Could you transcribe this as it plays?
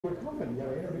We're coming, you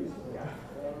gotta introduce me.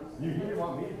 You didn't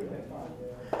want me to do it.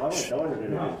 I was telling you to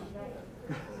do it.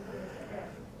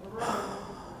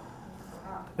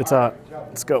 It's on.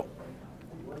 Let's go.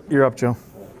 You're up, Joe.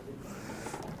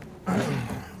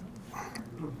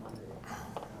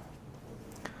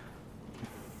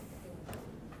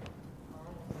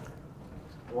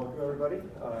 Welcome, everybody.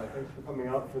 Thanks for coming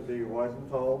out for the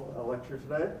Weisenthal lecture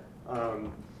today.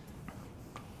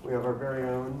 We have our very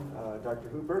own Dr.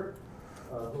 Hooper,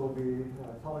 who will be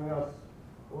telling us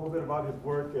a little bit about his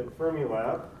work at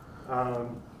Fermilab.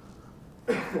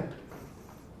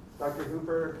 Dr.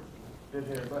 Hooper did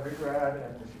his undergrad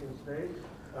at Michigan State,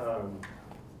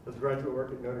 his graduate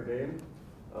work at Notre Dame.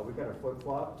 We kind of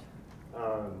flip-flopped.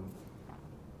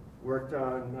 Worked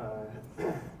on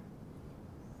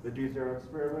the D0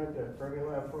 experiment at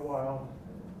Fermilab for a while,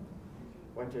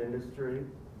 went to industry,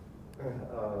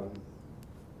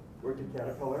 worked at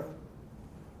Caterpillar,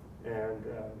 and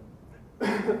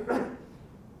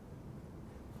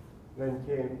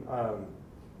then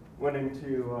went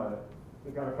into,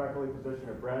 we got a faculty position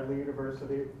at Bradley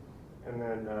University, and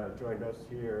then joined us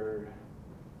here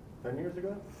 10 years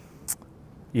ago?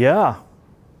 Yeah. I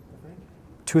think.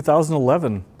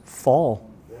 2011, fall.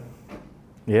 Yeah.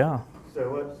 Yeah.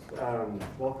 So let's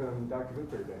welcome Dr.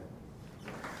 Hooper today.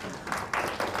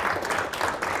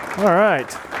 All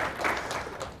right.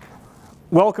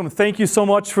 Welcome. Thank you so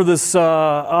much for this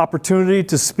opportunity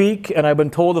to speak. And I've been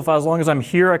told as long as I'm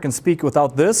here, I can speak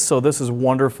without this. So this is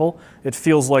wonderful. It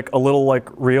feels like a little like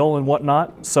real and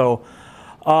whatnot. So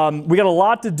we got a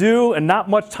lot to do and not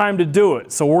much time to do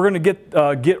it. So we're going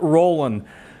to get rolling.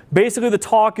 Basically, the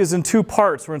talk is in two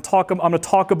parts. I'm going to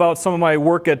talk about some of my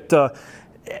work at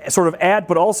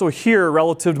but also here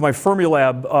relative to my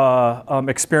Fermilab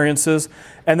experiences.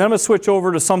 And then I'm going to switch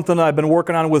over to something I've been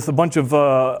working on with a bunch of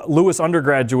Lewis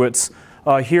undergraduates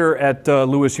here at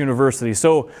Lewis University.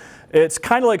 So it's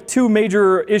kind of like two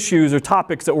major issues or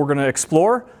topics that we're going to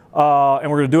explore.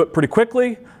 And we're going to do it pretty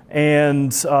quickly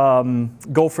and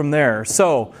go from there.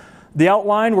 So the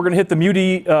outline, we're going to hit the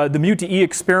mu-to-E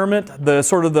experiment.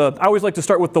 I always like to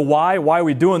start with the why. Why are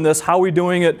we doing this? How are we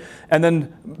doing it? And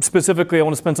then specifically, I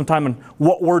want to spend some time on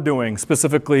what we're doing,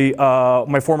 specifically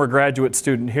my former graduate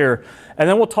student here. And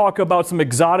then we'll talk about some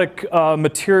exotic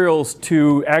materials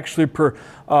to actually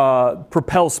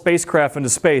propel spacecraft into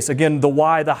space. Again, the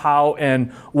why, the how,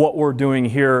 and what we're doing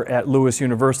here at Lewis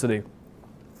University.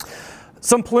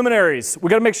 Some preliminaries.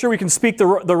 We got to make sure we can speak the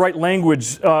right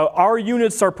language. Our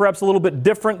units are perhaps a little bit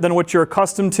different than what you're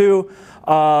accustomed to.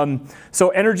 So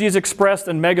energy is expressed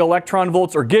in mega electron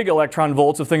volts or gig electron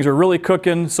volts if things are really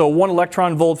cooking. So 1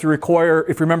 electron volt you require,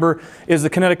 if you remember, is the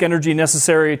kinetic energy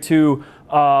necessary to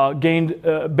gained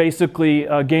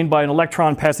by an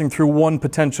electron passing through one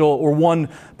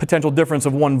potential difference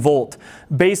of 1 volt.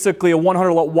 Basically, a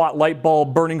 100 watt light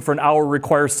bulb burning for an hour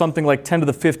requires something like 10 to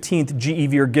the 15th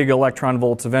GeV or giga electron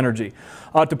volts of energy.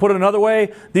 To put it another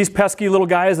way, these pesky little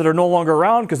guys that are no longer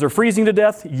around because they're freezing to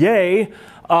death, yay,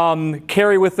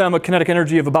 carry with them a kinetic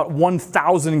energy of about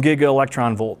 1,000 giga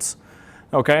electron volts.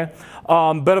 Okay,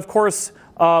 but of course,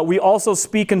 we also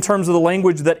speak in terms of the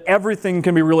language that everything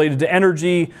can be related to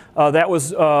energy. That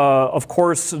was, of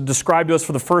course, described to us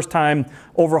for the first time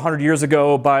over 100 years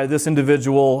ago by this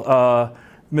individual,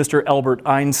 Mr. Albert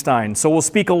Einstein. So we'll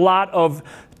speak a lot of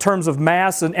terms of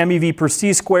mass and MeV per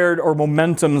c squared, or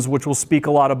momentums, which we'll speak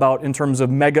a lot about in terms of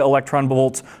mega electron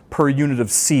volts per unit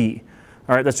of C.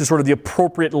 All right, that's just sort of the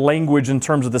appropriate language in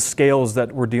terms of the scales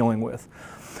that we're dealing with.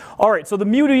 All right, so the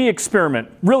mu-to-E experiment,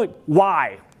 really,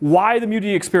 why? Why the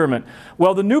mu-to-E experiment?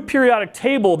 Well, the new periodic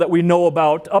table that we know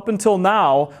about up until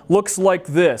now looks like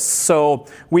this. So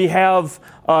we have,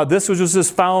 this was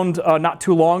just found not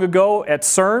too long ago at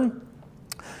CERN.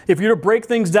 If you were to break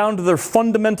things down to their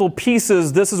fundamental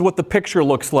pieces, this is what the picture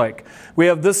looks like. We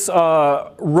have this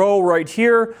row right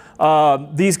here.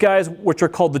 These guys, which are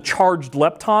called the charged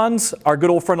leptons. Our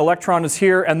good old friend electron is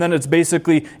here, and then it's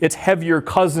basically its heavier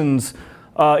cousins,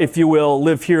 if you will,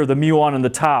 live here, the muon and the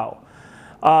tau.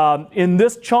 In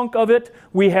this chunk of it,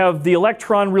 we have the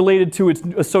electron related to its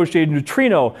associated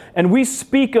neutrino, and we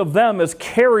speak of them as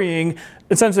carrying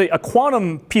essentially a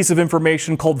quantum piece of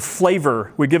information called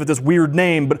flavor. We give it this weird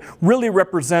name, but really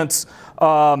represents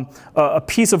a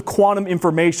piece of quantum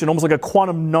information, almost like a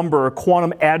quantum number, a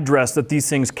quantum address that these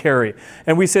things carry.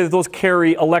 And we say that those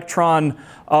carry electron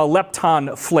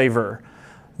lepton flavor.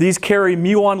 These carry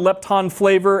muon lepton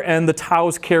flavor, and the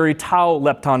taus carry tau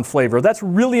lepton flavor. That's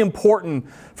really important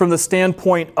from the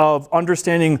standpoint of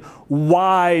understanding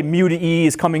why mu-to-E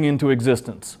is coming into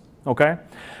existence. Okay?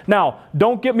 Now,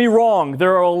 don't get me wrong,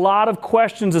 there are a lot of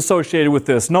questions associated with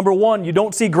this. Number one, you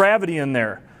don't see gravity in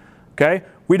there. Okay?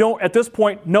 We don't, at this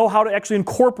point, know how to actually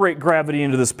incorporate gravity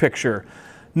into this picture.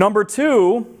 Number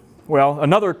two, well,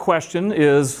 another question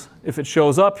is, if it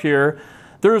shows up here,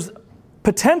 there's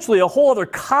potentially a whole other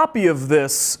copy of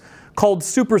this called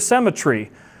supersymmetry.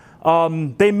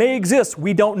 They may exist.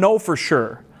 We don't know for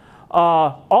sure.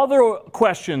 Other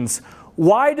questions.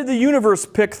 Why did the universe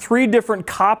pick 3 different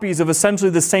copies of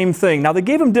essentially the same thing? Now, they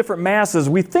gave them different masses.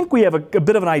 We think we have a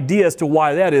bit of an idea as to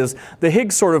why that is. The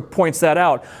Higgs sort of points that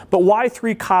out. But why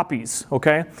 3 copies?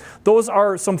 Okay? Those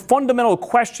are some fundamental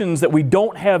questions that we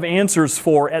don't have answers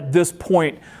for at this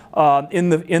point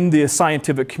in the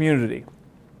scientific community.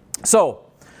 So,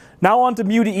 now on to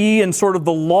mu to E and sort of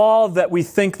the law that we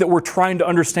think that we're trying to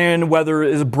understand whether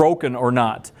it is broken or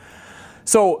not.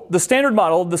 So the standard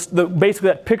model, basically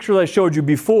that picture that I showed you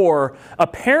before,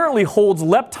 apparently holds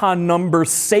lepton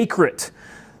numbers sacred.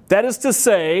 That is to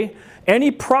say,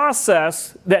 any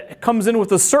process that comes in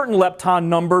with a certain lepton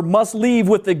number must leave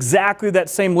with exactly that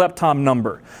same lepton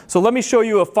number. So let me show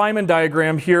you a Feynman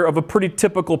diagram here of a pretty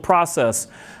typical process.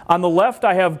 On the left,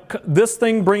 I have this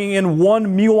thing bringing in 1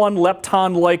 muon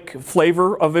lepton-like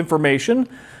flavor of information.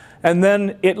 And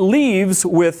then it leaves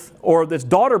with, or its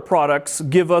daughter products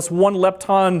give us 1 mu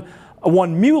lepton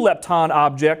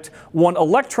object, 1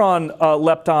 electron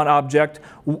lepton object,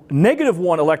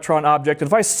 -1 electron object. And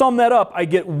if I sum that up, I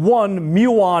get 1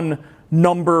 muon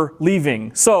number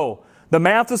leaving. So the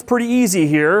math is pretty easy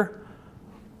here.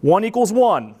 1 equals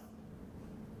 1.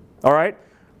 All right?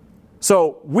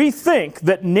 So we think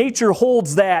that nature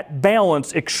holds that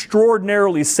balance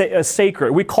extraordinarily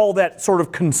sacred. We call that sort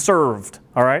of conserved.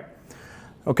 All right?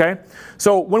 Okay?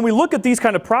 So when we look at these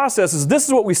kind of processes, this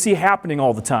is what we see happening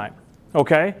all the time.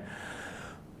 Okay?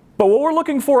 But what we're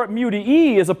looking for at mu to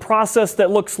E is a process that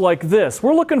looks like this.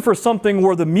 We're looking for something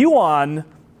where the muon,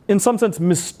 in some sense,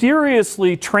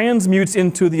 mysteriously transmutes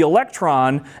into the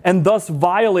electron and thus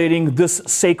violating this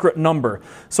sacred number.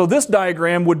 So this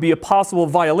diagram would be a possible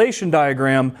violation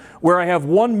diagram where I have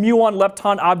 1 muon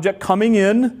lepton object coming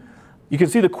in. You can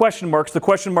see the question marks. The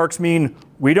question marks mean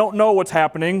we don't know what's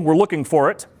happening. We're looking for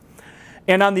it.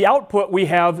 And on the output, we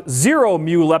have 0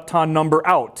 mu lepton number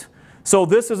out. So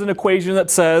this is an equation that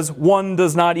says 1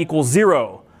 does not equal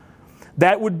 0.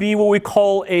 That would be what we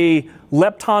call a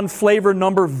lepton flavor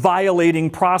number violating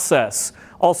process,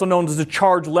 also known as the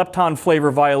charged lepton flavor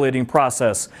violating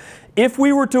process. If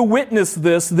we were to witness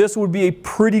this, this would be a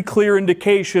pretty clear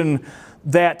indication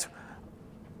that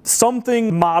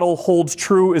something model holds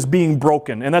true is being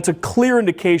broken. And that's a clear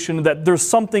indication that there's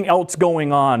something else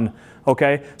going on.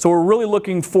 Okay? So we're really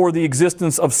looking for the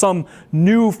existence of some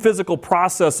new physical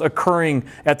process occurring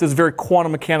at this very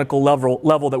quantum mechanical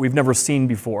level that we've never seen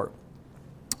before.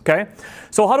 Okay?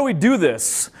 So how do we do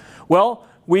this? Well,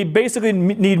 we basically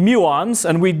need muons,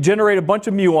 and we generate a bunch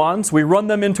of muons. We run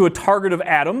them into a target of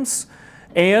atoms.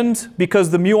 And because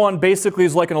the muon basically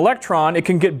is like an electron, it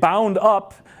can get bound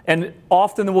up, and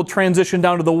often it will transition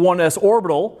down to the 1s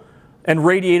orbital and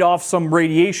radiate off some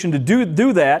radiation to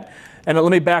do that. And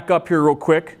let me back up here real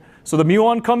quick. So the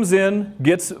muon comes in,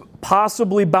 gets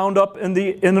possibly bound up in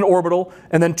an orbital,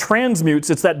 and then transmutes.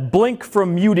 It's that blink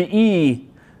from mu to E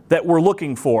that we're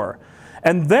looking for.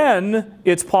 And then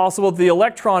it's possible that the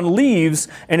electron leaves,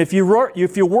 and if you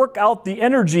work out the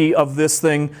energy of this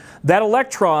thing, that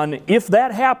electron, if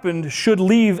that happened, should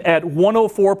leave at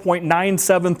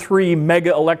 104.973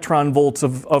 mega electron volts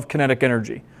of kinetic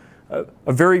energy.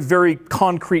 A very, very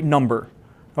concrete number.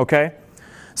 Okay?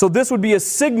 So this would be a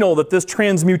signal that this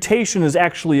transmutation has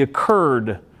actually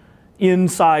occurred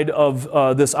inside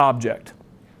of this object.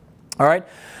 All right?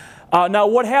 Now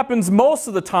what happens most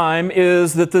of the time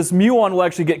is that this muon will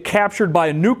actually get captured by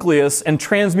a nucleus and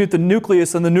transmute the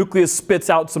nucleus, and the nucleus spits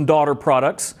out some daughter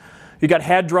products. You got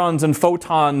hadrons and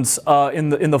photons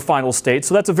in the final state,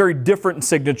 so that's a very different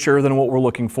signature than what we're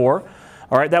looking for.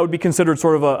 All right, that would be considered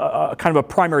sort of a kind of a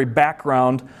primary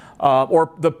background, or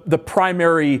the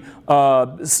primary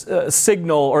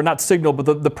signal, or not signal,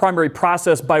 but the primary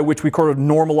process by which we sort of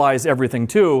normalize everything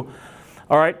too.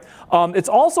 All right. It's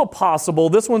also possible,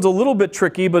 this one's a little bit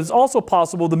tricky, but it's also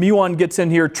possible the muon gets in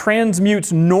here,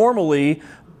 transmutes normally,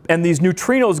 and these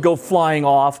neutrinos go flying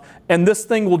off, and this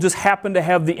thing will just happen to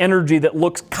have the energy that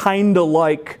looks kind of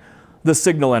like the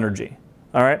signal energy.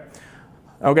 All right?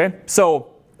 Okay? So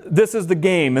this is the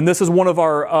game, and this is one of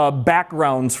our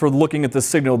backgrounds for looking at the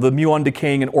signal, the muon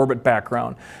decaying in orbit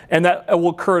background. And that will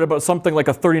occur at about something like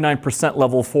a 39%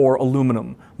 level for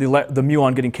aluminum, the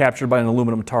muon getting captured by an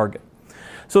aluminum target.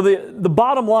 So the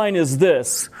bottom line is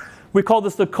this. We call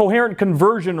this the coherent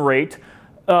conversion rate.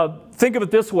 Think of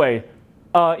it this way.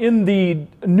 in the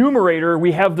numerator,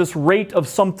 we have this rate of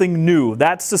something new.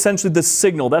 That's essentially the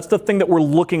signal. That's the thing that we're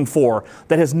looking for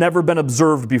that has never been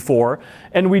observed before.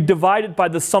 And we divide it by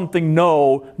the something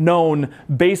known,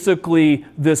 basically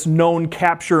this known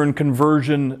capture and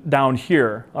conversion down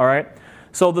here. All right.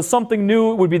 So the something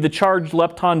new would be the charged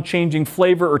lepton changing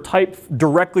flavor or type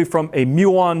directly from a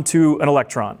muon to an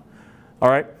electron. All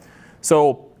right.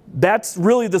 So that's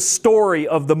really the story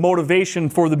of the motivation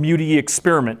for the MUTE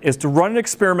experiment, is to run an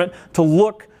experiment to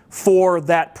look for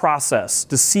that process,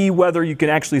 to see whether you can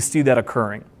actually see that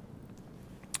occurring.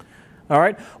 All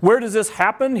right, where does this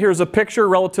happen? Here's a picture,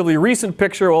 relatively recent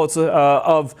picture. Well, it's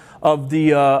of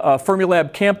the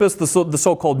Fermilab campus, the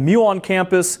so-called muon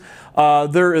campus.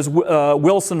 There is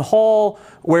Wilson Hall,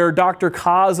 where Dr.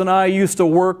 Kaz and I used to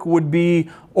work, would be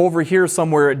over here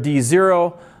somewhere at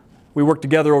D0. We work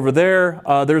together over there.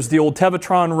 There's the old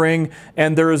Tevatron ring,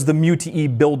 and there is the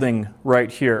MUTE building right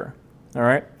here. All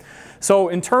right. So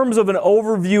in terms of an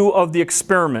overview of the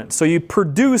experiment, so you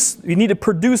need to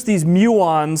produce these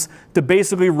muons to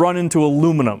basically run into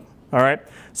aluminum. All right.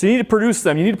 So you need to produce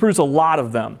them. You need to produce a lot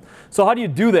of them. So how do you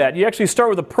do that? You actually start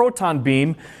with a proton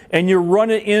beam, and you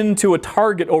run it into a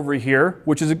target over here,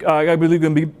 which is I believe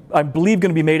going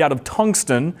to be made out of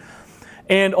tungsten.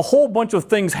 And a whole bunch of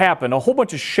things happen. A whole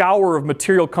bunch of shower of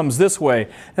material comes this way.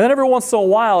 And then every once in a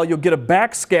while, you'll get a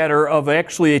backscatter of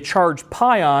actually a charged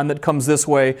pion that comes this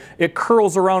way. It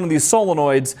curls around in these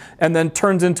solenoids and then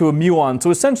turns into a muon. So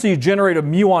essentially, you generate a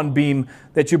muon beam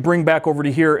that you bring back over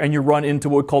to here, and you run into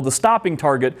what we call the stopping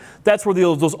target. That's where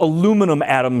those aluminum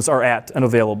atoms are at and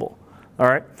available. All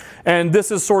right, and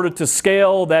this is sort of to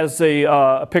scale. That is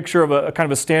a picture of a kind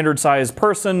of a standard sized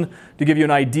person to give you an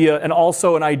idea, and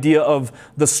also an idea of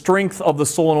the strength of the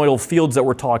solenoidal fields that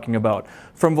we're talking about,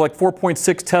 from like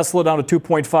 4.6 Tesla down to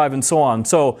 2.5 and so on.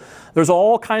 So there's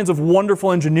all kinds of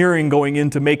wonderful engineering going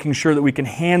into making sure that we can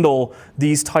handle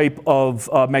these type of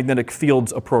magnetic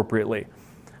fields appropriately.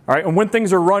 All right, and when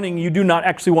things are running, you do not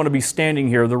actually want to be standing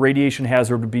here. The radiation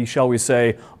hazard would be, shall we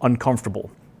say, uncomfortable.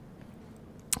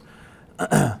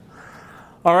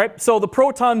 All right, so the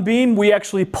proton beam, we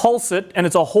actually pulse it, and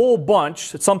it's a whole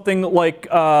bunch. It's something like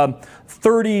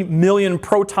 30 million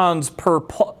protons per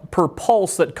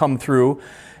pulse that come through.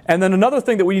 And then another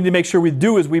thing that we need to make sure we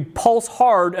do is we pulse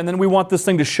hard, and then we want this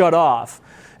thing to shut off.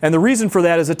 And the reason for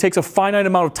that is it takes a finite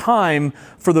amount of time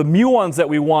for the muons that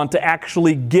we want to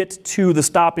actually get to the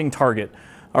stopping target.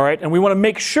 All right, and we want to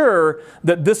make sure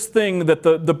that this thing, that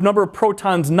the number of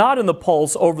protons not in the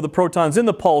pulse over the protons in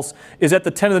the pulse is at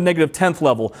the 10 to the negative 10th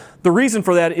level. The reason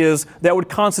for that is that would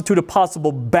constitute a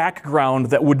possible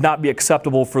background that would not be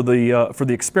acceptable for the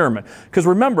experiment. Because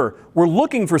remember, we're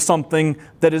looking for something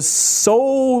that is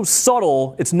so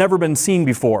subtle it's never been seen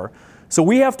before. So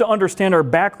we have to understand our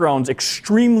backgrounds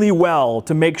extremely well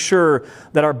to make sure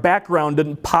that our background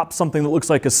didn't pop something that looks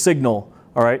like a signal.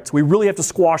 All right, so we really have to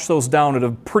squash those down at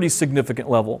a pretty significant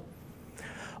level.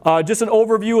 Just an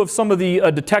overview of some of the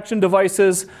detection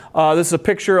devices. This is a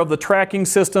picture of the tracking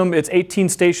system. It's 18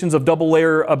 stations of double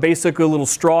layer, basically little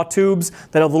straw tubes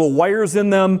that have little wires in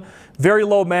them. Very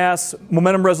low mass.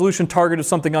 Momentum resolution target is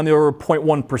something on the order of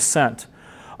 0.1%.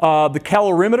 The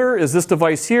calorimeter is this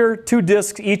device here. 2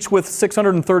 discs, each with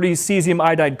 630 cesium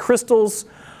iodide crystals.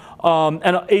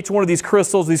 And each one of these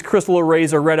crystal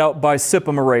arrays are read out by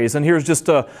SIPM arrays. And here's just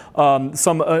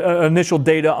some initial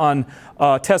data on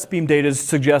test beam data to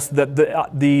suggest that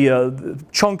the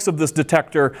chunks of this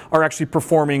detector are actually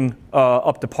performing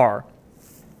up to par.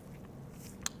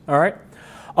 All right.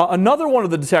 Another one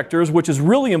of the detectors, which is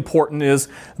really important, is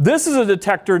this is a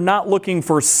detector not looking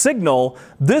for signal.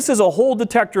 This is a whole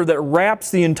detector that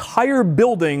wraps the entire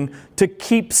building to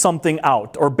keep something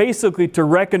out, or basically to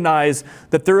recognize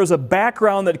that there is a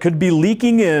background that could be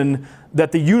leaking in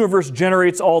that the universe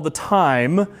generates all the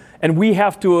time, and we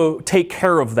have to take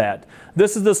care of that.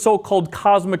 This is the so-called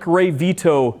cosmic ray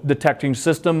veto detecting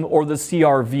system, or the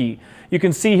CRV. You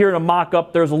can see here in a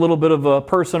mock-up there's a little bit of a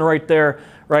person right there.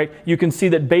 Right? You can see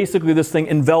that basically this thing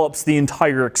envelops the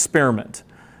entire experiment.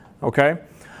 Okay?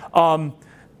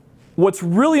 What's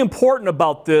really important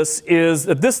about this is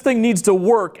that this thing needs to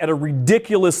work at a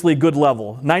ridiculously good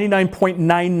level,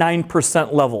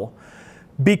 99.99% level.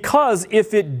 Because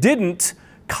if it didn't,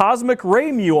 cosmic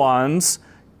ray muons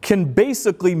can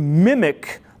basically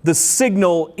mimic the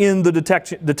signal in the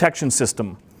detection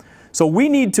system. So we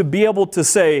need to be able to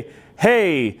say,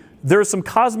 hey, there's some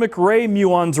cosmic ray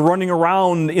muons running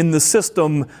around in the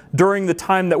system during the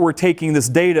time that we're taking this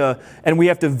data, and we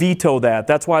have to veto that.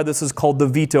 That's why this is called the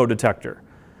veto detector.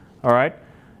 All right?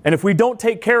 And if we don't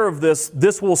take care of this,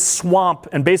 this will swamp,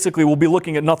 and basically we'll be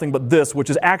looking at nothing but this,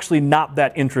 which is actually not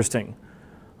that interesting.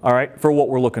 all right, for what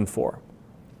we're looking for.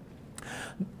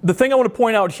 The thing I want to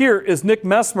point out here is Nick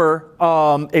Messmer,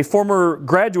 a former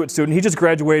graduate student, he just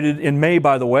graduated in May,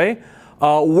 by the way,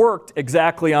 worked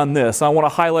exactly on this. I want to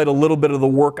highlight a little bit of the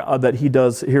work that he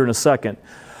does here in a second.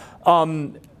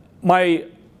 My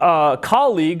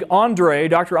colleague, Andre,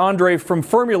 Dr. Andre from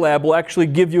Fermilab, will actually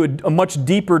give you a much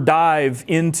deeper dive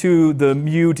into the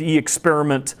mu to E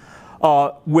experiment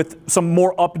with some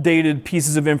more updated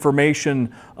pieces of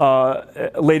information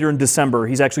later in December.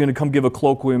 He's actually going to come give a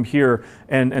colloquium here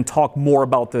and talk more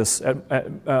about this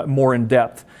more in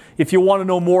depth. If you want to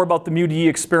know more about the mu to E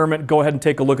experiment, go ahead and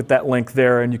take a look at that link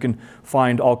there, and you can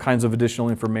find all kinds of additional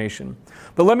information.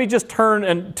 But let me just turn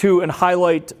and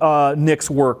highlight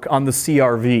Nick's work on the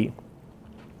CRV.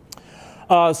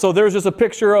 So there's just a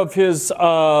picture of his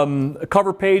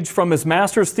cover page from his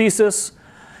master's thesis,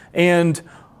 and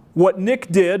what Nick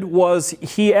did was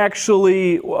he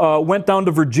actually went down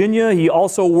to Virginia. He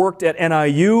also worked at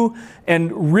NIU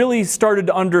and really started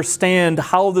to understand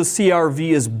how the CRV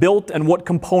is built and what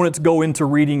components go into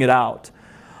reading it out.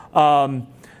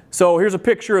 So here's a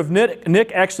picture of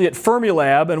Nick actually at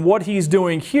Fermilab, and what he's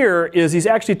doing here is he's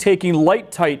actually taking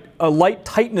light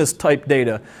tightness type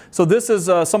data. So this is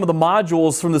some of the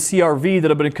modules from the CRV that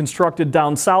have been constructed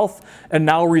down south, and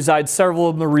now several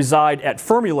of them reside at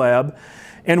Fermilab.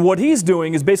 And what he's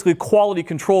doing is basically quality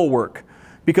control work,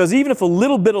 because even if a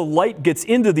little bit of light gets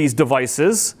into these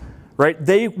devices, right,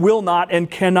 they will not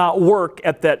and cannot work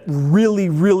at that really,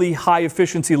 really high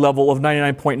efficiency level of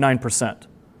 99.9%.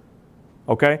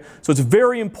 Okay? So it's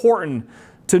very important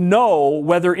to know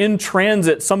whether in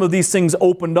transit some of these things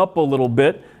opened up a little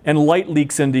bit and light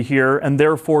leaks into here and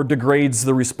therefore degrades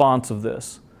the response of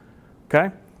this. Okay?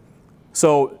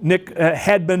 So Nick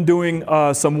had been doing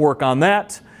some work on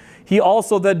that. He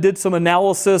also then did some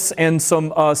analysis and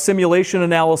some simulation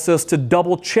analysis to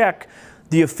double check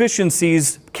the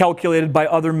efficiencies calculated by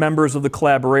other members of the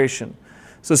collaboration.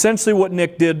 So essentially what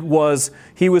Nick did was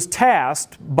he was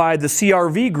tasked by the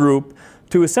CRV group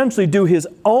to essentially do his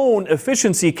own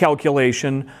efficiency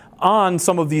calculation on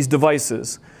some of these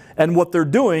devices. And what they're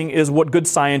doing is what good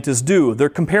scientists do. They're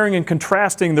comparing and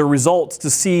contrasting their results to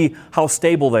see how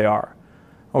stable they are.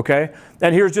 Okay?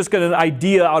 And here's just an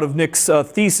idea out of Nick's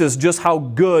thesis just how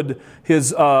good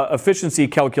his efficiency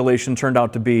calculation turned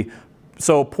out to be.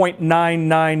 So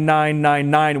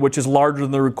 0.99999, which is larger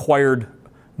than the required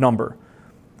number.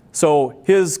 So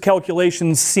his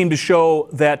calculations seem to show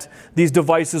that these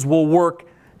devices will work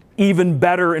even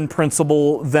better in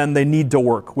principle than they need to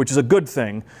work, which is a good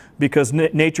thing, because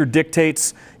nature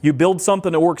dictates you build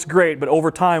something that works great, but over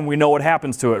time we know what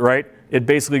happens to it, right? It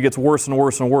basically gets worse and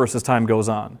worse and worse as time goes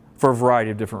on for a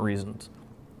variety of different reasons.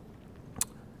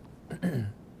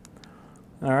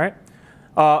 All right.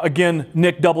 Again,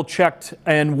 Nick double-checked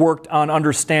and worked on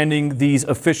understanding these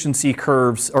efficiency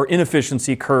curves or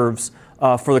inefficiency curves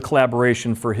for the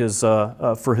collaboration for his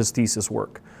thesis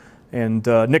work. And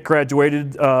Nick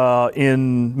graduated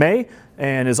in May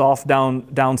and is off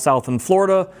down south in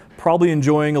Florida, probably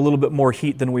enjoying a little bit more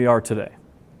heat than we are today.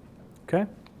 Okay?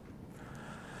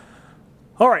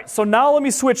 All right, so now let me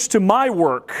switch to my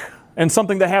work and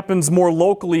something that happens more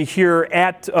locally here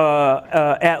at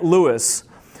Lewis.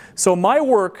 So my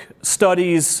work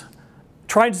studies,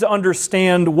 tries to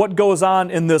understand what goes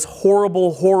on in this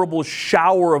horrible, horrible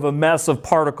shower of a mess of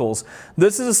particles.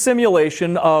 This is a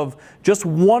simulation of just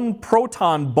one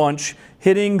proton bunch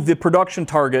hitting the production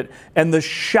target and the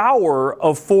shower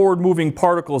of forward-moving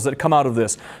particles that come out of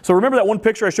this. So remember that one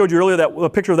picture I showed you earlier,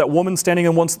 that picture of that woman standing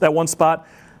in that one spot?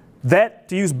 That,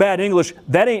 to use bad English,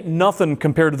 that ain't nothing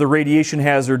compared to the radiation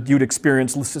hazard you'd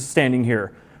experience standing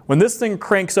here. When this thing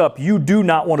cranks up, you do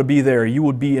not want to be there. You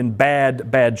would be in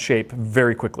bad, bad shape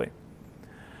very quickly.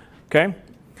 Okay?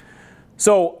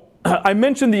 So I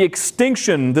mentioned the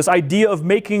extinction, this idea of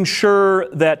making sure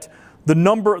that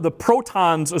the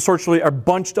protons essentially are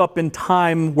bunched up in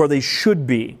time where they should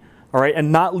be, all right,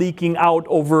 and not leaking out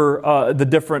over the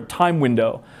different time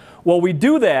window. Well, we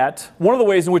do that, one of the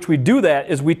ways in which we do that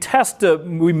is we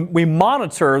we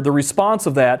monitor the response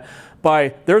of that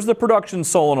by, there's the production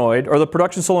solenoid, or the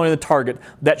production solenoid of the target.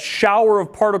 That shower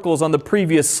of particles on the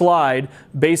previous slide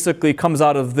basically comes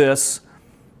out of this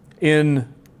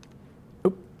in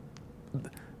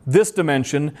this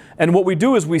dimension. And what we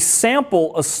do is we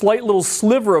sample a slight little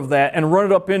sliver of that and run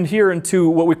it up in here into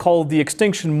what we call the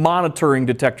extinction monitoring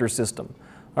detector system.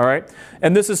 All right,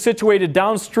 and this is situated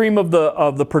downstream of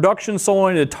the production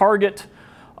solenoid, the target,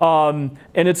 and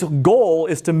its goal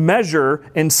is to measure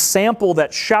and sample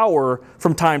that shower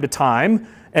from time to time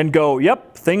and go,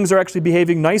 yep, things are actually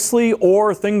behaving nicely,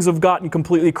 or things have gotten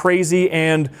completely crazy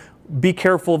and be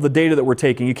careful of the data that we're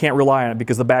taking. You can't rely on it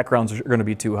because the backgrounds are going to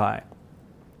be too high.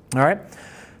 All right?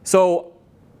 So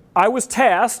I was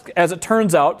tasked, as it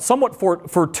turns out, somewhat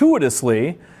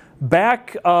fortuitously,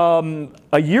 back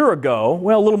a year ago,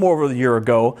 well, a little more over a year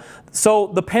ago. So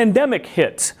the pandemic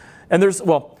hit, and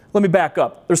well, let me back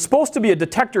up. There's supposed to be a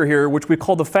detector here, which we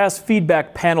call the fast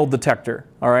feedback panel detector,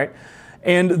 all right?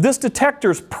 And this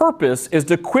detector's purpose is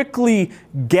to quickly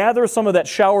gather some of that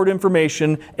showered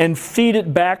information and feed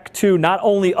it back to not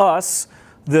only us,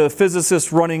 the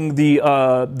physicists running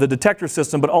the detector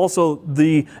system, but also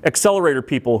the accelerator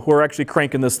people who are actually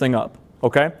cranking this thing up,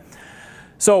 okay?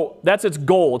 So that's its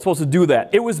goal. It's supposed to do that.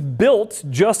 It was built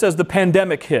just as the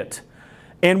pandemic hit.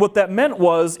 And what that meant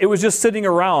was it was just sitting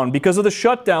around. Because of the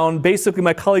shutdown, basically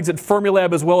my colleagues at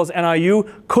Fermilab as well as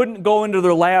NIU couldn't go into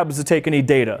their labs to take any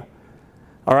data.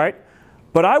 All right?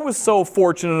 But I was so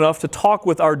fortunate enough to talk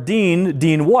with our dean,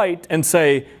 Dean White, and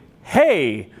say,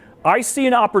 hey, I see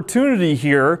an opportunity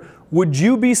here. Would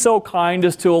you be so kind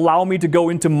as to allow me to go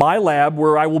into my lab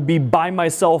where I will be by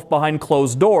myself behind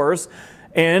closed doors?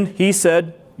 And he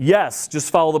said, yes,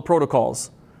 just follow the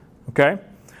protocols. Okay?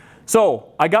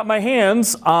 So I got my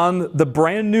hands on the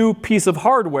brand new piece of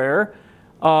hardware,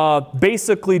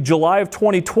 basically July of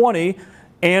 2020,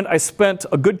 and I spent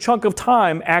a good chunk of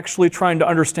time actually trying to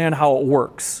understand how it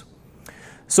works.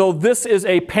 So this is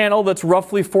a panel that's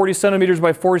roughly 40 centimeters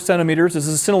by 40 centimeters. This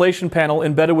is a scintillation panel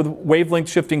embedded with wavelength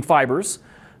shifting fibers.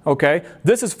 Okay,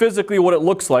 this is physically what it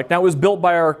looks like. Now it was built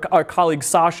by our colleague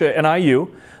Sasha at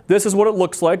NIU. This is what it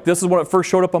looks like. This is when it first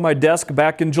showed up on my desk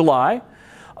back in July.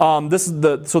 This is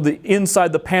the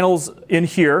inside the panels in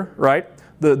here, right?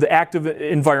 The active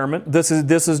environment. This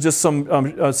is just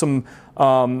some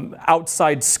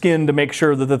outside skin to make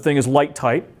sure that the thing is light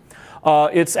tight.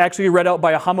 It's actually read out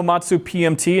by a Hamamatsu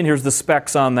PMT, and here's the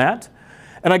specs on that.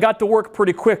 And I got to work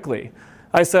pretty quickly.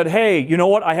 I said, hey, you know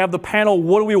what? I have the panel.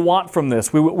 What do we want from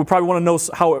this? We probably want to know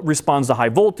how it responds to high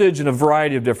voltage and a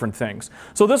variety of different things.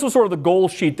 So this was sort of the goal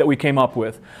sheet that we came up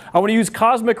with. I want to use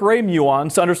cosmic ray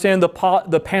muons to understand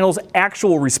the panel's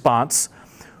actual response.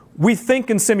 We think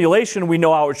in simulation we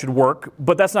know how it should work,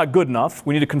 but that's not good enough.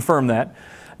 We need to confirm that.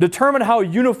 Determine how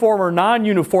uniform or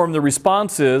non-uniform the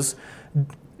response is.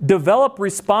 Develop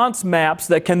response maps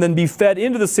that can then be fed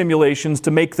into the simulations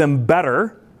to make them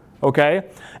better. Okay,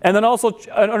 and then also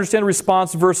understand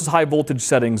response versus high voltage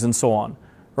settings and so on,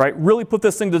 right? Really put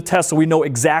this thing to the test so we know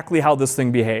exactly how this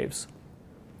thing behaves.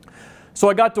 So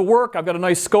I got to work. I've got a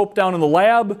nice scope down in the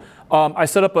lab. I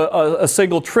set up a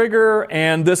single trigger,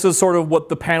 and this is sort of what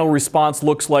the panel response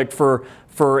looks like for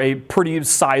a pretty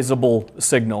sizable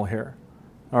signal here.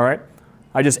 All right,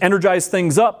 I just energized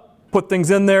things up, put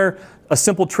things in there, a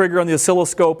simple trigger on the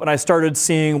oscilloscope, and I started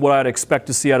seeing what I'd expect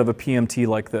to see out of a PMT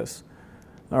like this.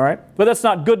 All right, but that's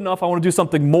not good enough. I want to do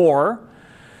something more.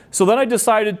 So then I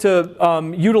decided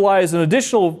to utilize an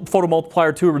additional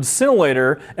photomultiplier tube or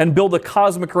scintillator and build a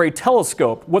cosmic ray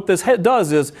telescope. What this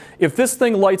does is, if this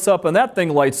thing lights up and that thing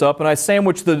lights up, and I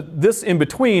sandwich this in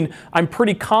between, I'm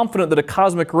pretty confident that a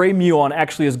cosmic ray muon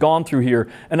actually has gone through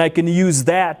here, and I can use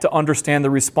that to understand the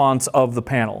response of the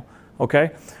panel.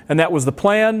 Okay, and that was the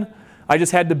plan. I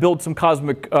just had to build some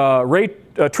cosmic ray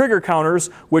trigger counters,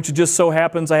 which just so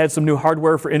happens I had some new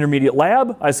hardware for intermediate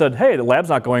lab. I said, hey, the lab's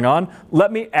not going on.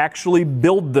 Let me actually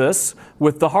build this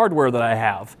with the hardware that I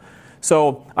have.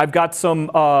 So I've got some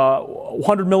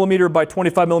 100 millimeter by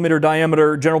 25 millimeter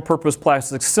diameter general purpose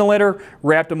plastic scintillator,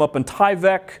 wrapped them up in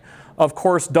Tyvek. Of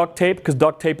course, duct tape, because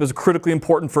duct tape is critically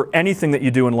important for anything that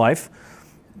you do in life.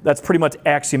 That's pretty much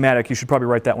axiomatic. You should probably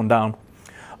write that one down.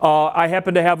 I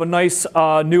happen to have a nice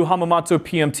new Hamamatsu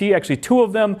PMT, actually two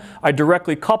of them. I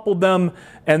directly coupled them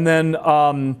and then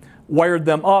wired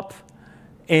them up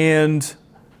and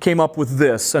came up with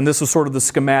this. And this is sort of the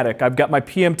schematic. I've got my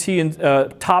PMT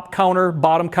and top counter,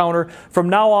 bottom counter. From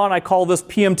now on, I call this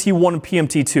PMT1 and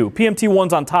PMT2.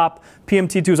 PMT1's on top,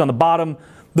 PMT2's on the bottom.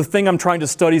 The thing I'm trying to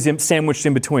study is sandwiched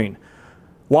in between.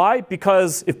 Why?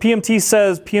 Because if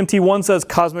PMT1 says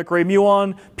cosmic ray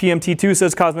muon, PMT2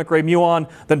 says cosmic ray muon,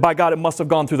 then by God, it must have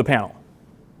gone through the panel,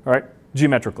 all right,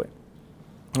 geometrically.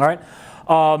 All right.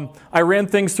 I ran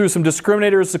things through some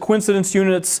discriminators, the coincidence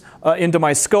units into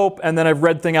my scope, and then I've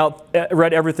read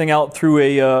everything out through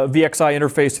a VXI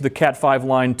interface to the Cat5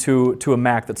 line to a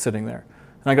Mac that's sitting there.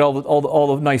 And I got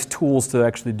all the nice tools to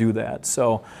actually do that.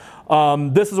 So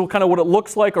this is kind of what it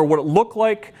looks like, or what it looked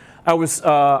like.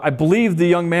 I believe the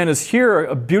young man is here.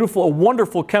 A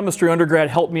wonderful chemistry undergrad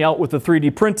helped me out with the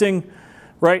 3D printing,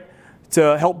 right?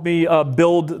 To help me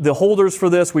build the holders for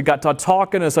this. We got to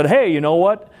talking and I said, hey, you know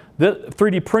what?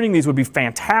 3D printing these would be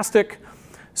fantastic.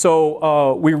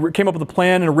 So we came up with a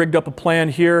plan and rigged up a plan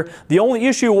here. The only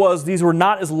issue was these were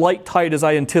not as light tight as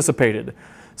I anticipated.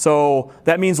 So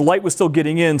that means light was still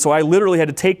getting in, so I literally had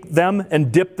to take them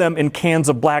and dip them in cans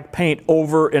of black paint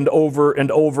over and over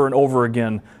and over and over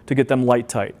again to get them light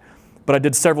tight. But I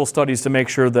did several studies to make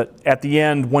sure that at the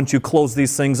end, once you close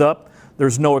these things up,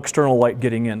 there's no external light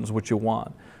getting in is what you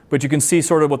want. But you can see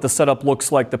sort of what the setup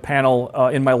looks like, the panel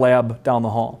in my lab down the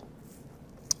hall.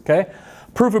 Okay,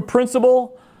 proof of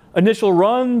principle, initial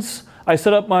runs. I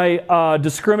set up my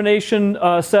discrimination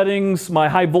settings, my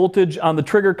high voltage on the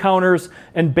trigger counters,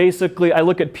 and basically I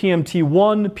look at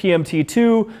PMT1,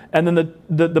 PMT2, and then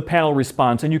the panel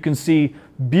response. And you can see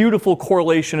beautiful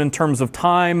correlation in terms of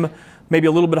time, maybe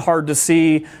a little bit hard to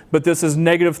see, but this is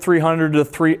negative 300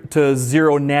 to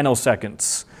 0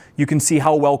 nanoseconds. You can see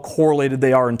how well correlated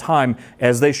they are in time,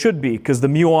 as they should be, because the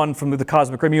muon from the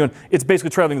cosmic ray muon, it's basically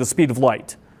traveling at the speed of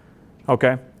light.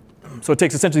 Okay? So it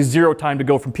takes essentially 0 time to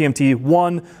go from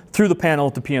PMT1 through the panel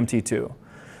to PMT2.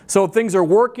 So things are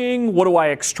working. What do I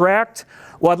extract?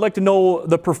 Well, I'd like to know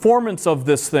the performance of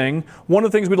this thing. One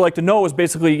of the things we'd like to know is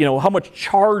basically, how much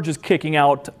charge is kicking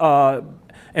out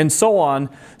and so on.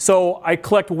 So I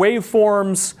collect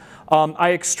waveforms. I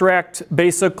extract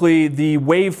basically the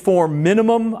waveform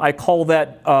minimum. I call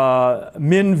that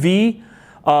min V.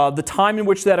 The time in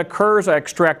which that occurs, I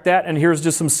extract that, and here's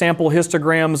just some sample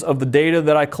histograms of the data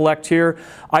that I collect here.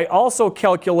 I also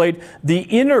calculate the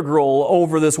integral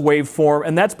over this waveform,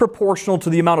 and that's proportional to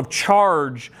the amount of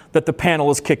charge that the panel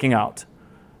is kicking out.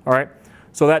 All right?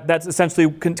 So that's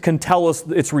essentially can tell us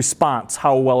its response,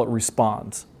 how well it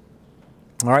responds.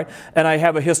 All right, and I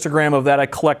have a histogram of that. I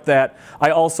collect that. I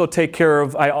also take care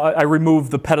of, I remove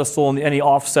the pedestal and any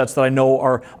offsets that I know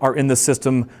are in the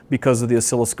system because of the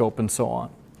oscilloscope and so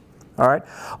on. All right,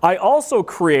 I also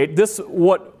create this,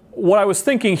 what I was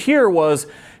thinking here was,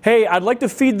 hey, I'd like to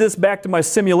feed this back to my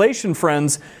simulation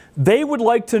friends. They would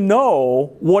like to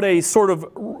know what a sort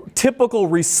of typical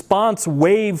response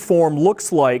waveform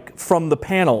looks like from the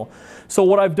panel. So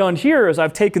what I've done here is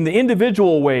I've taken the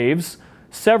individual waves,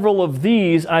 several of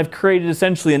these, I've created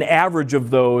essentially an average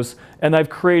of those, and I've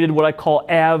created what I call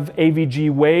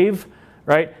AVG wave,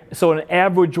 right? So an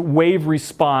average wave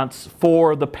response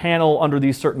for the panel under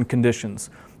these certain conditions.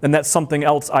 And that's something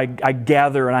else I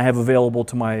gather and I have available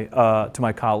to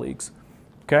my colleagues.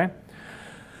 Okay?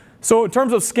 So in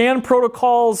terms of scan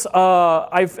protocols,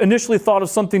 I've initially thought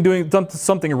of done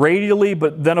something radially,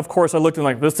 but then of course I looked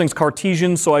at this thing's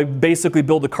Cartesian, so I basically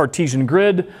build a Cartesian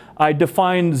grid. I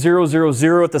define 0, 0,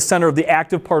 0 at the center of the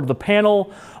active part of the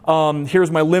panel. Here's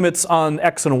my limits on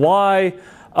X and Y,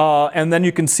 and then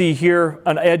you can see here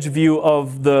an edge view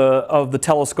of the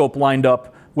telescope lined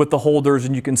up with the holders,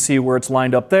 and you can see where it's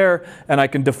lined up there, and I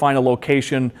can define a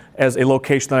location as a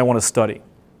location that I want to study.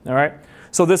 All right?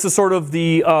 So this is sort of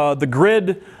the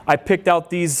grid. I picked out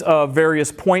these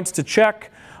various points to check.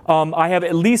 I have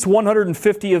at least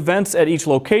 150 events at each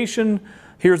location.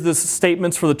 Here's the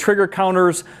statements for the trigger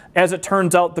counters. As it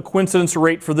turns out, the coincidence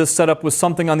rate for this setup was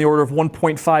something on the order of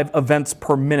 1.5 events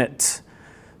per minute.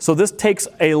 So this takes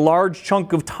a large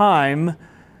chunk of time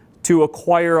to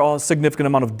acquire a significant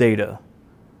amount of data.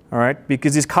 All right?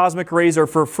 Because these cosmic rays are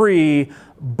for free,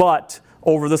 but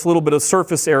over this little bit of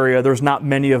surface area, there's not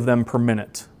many of them per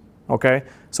minute. Okay?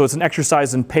 So it's an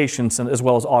exercise in patience and as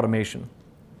well as automation.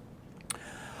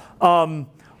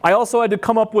 I also had to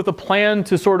come up with a plan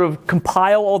to sort of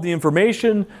compile all the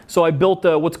information. So I built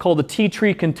what's called a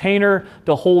T-tree container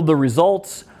to hold the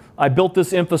results. I built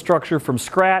this infrastructure from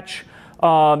scratch.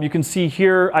 You can see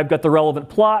here I've got the relevant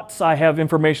plots. I have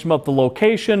information about the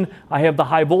location. I have the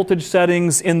high voltage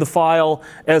settings in the file,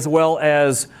 as well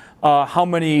as how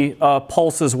many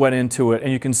pulses went into it.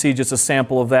 And you can see just a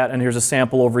sample of that. And here's a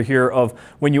sample over here of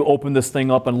when you open this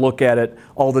thing up and look at it,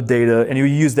 all the data. And you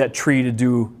use that tree to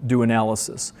do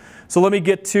analysis. So let me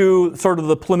get to sort of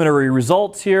the preliminary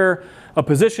results here. A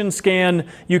position scan.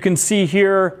 You can see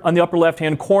here on the upper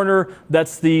left-hand corner,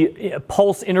 that's the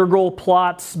pulse integral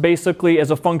plots basically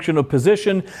as a function of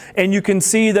position. And you can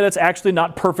see that it's actually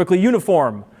not perfectly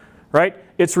uniform. Right?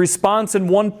 Its response in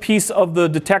one piece of the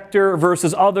detector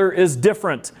versus other is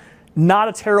different. Not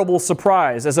a terrible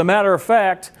surprise. As a matter of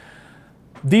fact,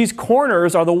 these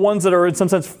corners are the ones that are in some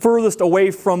sense furthest away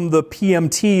from the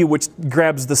PMT, which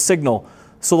grabs the signal.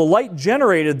 So the light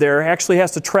generated there actually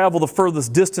has to travel the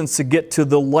furthest distance to get to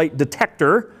the light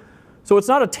detector. So it's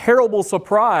not a terrible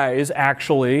surprise,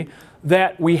 actually,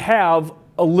 that we have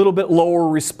a little bit lower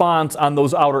response on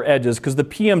those outer edges, because the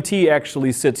PMT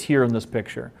actually sits here in this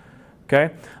picture.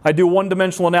 Okay? I do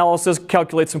one-dimensional analysis,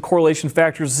 calculate some correlation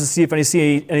factors to see if I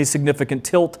see any significant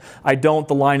tilt. I don't.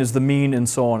 The line is the mean, and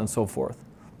so on and so forth.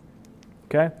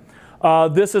 Okay.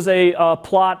 This is a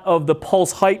plot of the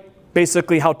pulse height,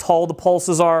 basically how tall the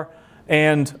pulses are,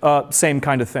 and same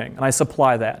kind of thing. And I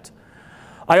supply that.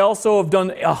 I also have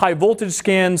done a high voltage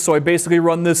scan, so I basically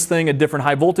run this thing at different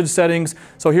high voltage settings.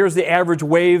 So here's the average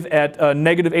wave at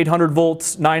negative 800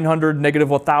 volts, 900, negative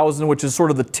 1000, which is sort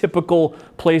of the typical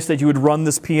place that you would run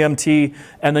this PMT.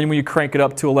 And then when you crank it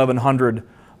up to 1100,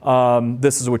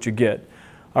 this is what you get.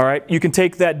 All right, you can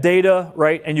take that data,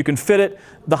 right, and you can fit it.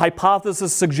 The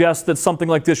hypothesis suggests that something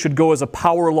like this should go as a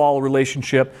power law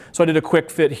relationship. So I did a quick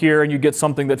fit here, and you get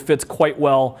something that fits quite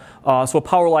well. So a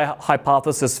power law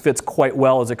hypothesis fits quite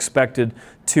well as expected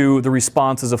to the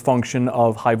response as a function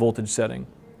of high voltage setting.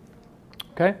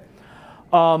 Okay.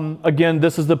 Again,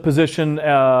 this is the position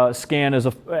scan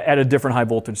at a different high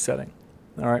voltage setting.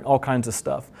 All right, all kinds of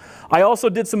stuff. I also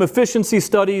did some efficiency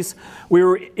studies. We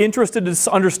were interested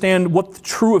to understand what the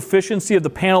true efficiency of the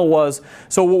panel was.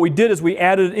 So what we did is we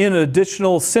added in an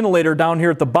additional scintillator down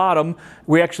here at the bottom.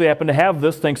 We actually happen to have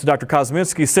this, thanks to Dr.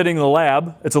 Kosminski, sitting in the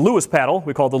lab. It's a Lewis paddle.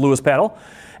 We call it the Lewis paddle.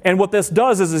 And what this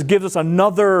does is it gives us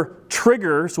another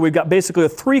trigger. So we've got basically a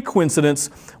 3 coincidence.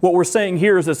 What we're saying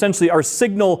here is essentially our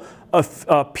signal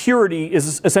of purity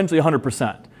is essentially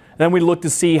 100%. Then we look to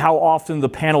see how often the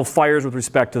panel fires with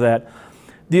respect to that.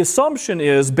 The assumption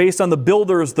is, based on the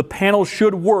builders, the panel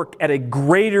should work at a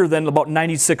greater than about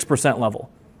 96%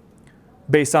 level,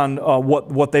 based on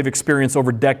what they've experienced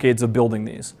over decades of building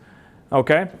these.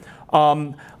 Okay?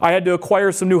 I had to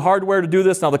acquire some new hardware to do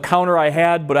this. Now the counter I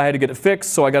had, but I had to get it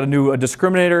fixed, so I got a new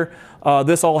discriminator.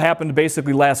 This all happened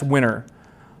basically last winter.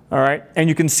 All right, and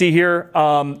you can see here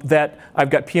that I've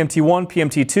got PMT1,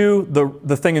 PMT2,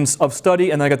 the thing of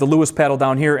study, and then I got the Lewis paddle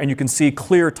down here, and you can see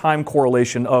clear time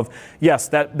correlation of, yes,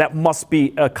 that must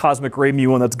be a cosmic ray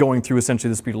mu1 that's going through essentially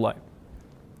the speed of light.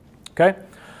 Okay,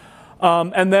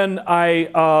 and then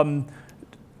I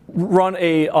run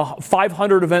a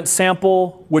 500 event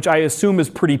sample, which I assume is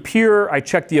pretty pure. I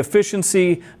check the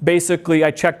efficiency. Basically,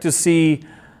 I check to see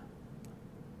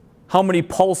how many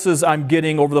pulses I'm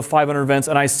getting over the 500 events,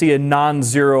 and I see a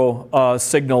non-zero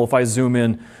signal if I zoom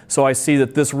in. So I see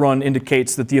that this run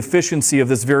indicates that the efficiency of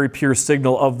this very pure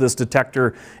signal of this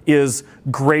detector is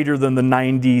greater than the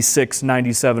 96,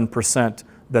 97%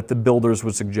 that the builders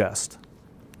would suggest.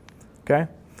 Okay?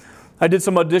 I did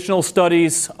some additional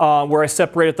studies where I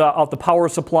separated out the power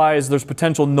supplies. There's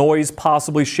potential noise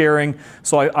possibly sharing,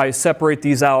 so I separate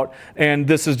these out. And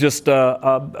this is just,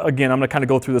 again, I'm going to kind of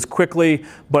go through this quickly,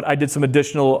 but I did some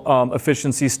additional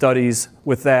efficiency studies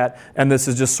with that. And this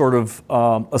is just sort of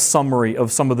a summary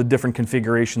of some of the different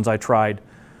configurations I tried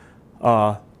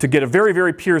to get a very,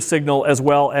 very pure signal, as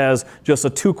well as just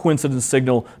a 2 coincidence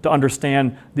signal to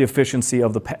understand the efficiency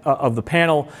of the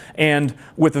panel. And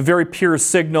with a very pure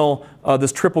signal,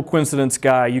 this triple coincidence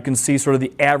guy, you can see sort of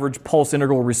the average pulse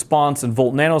integral response in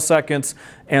volt nanoseconds,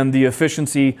 and the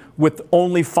efficiency with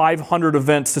only 500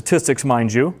 event statistics,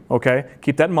 mind you. Okay,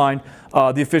 keep that in mind.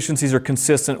 The efficiencies are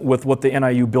consistent with what the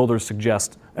NIU builders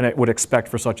suggest and I would expect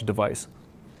for such a device.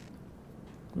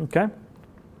 Okay.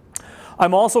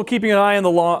 I'm also keeping an eye on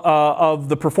the of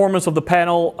the performance of the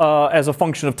panel as a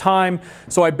function of time.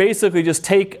 So I basically just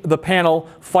take the panel,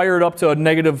 fire it up to a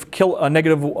negative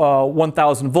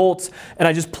 1,000 volts, and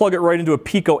I just plug it right into a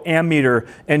pico ammeter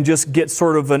and just get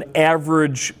sort of an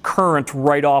average current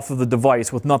right off of the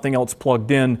device with nothing else plugged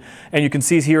in. And you can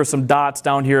see here some dots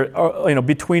down here,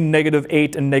 between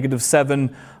 -8 and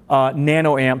 -7.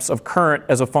 Nanoamps of current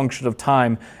as a function of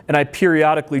time, and I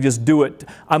periodically just do it.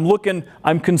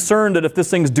 I'm concerned that if this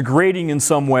thing's degrading in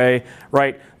some way,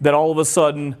 right, that all of a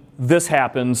sudden this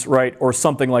happens, right, or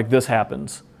something like this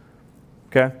happens.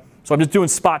 Okay, so I'm just doing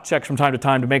spot checks from time to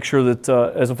time to make sure that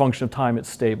as a function of time it's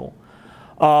stable.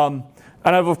 And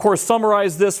I've of course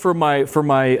summarized this for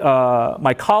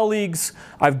my colleagues.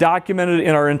 I've documented it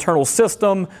in our internal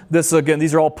system. This again,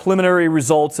 these are all preliminary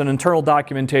results and internal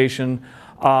documentation.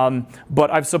 But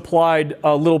I've supplied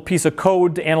a little piece of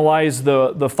code to analyze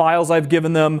the files I've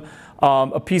given them,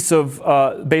 a piece of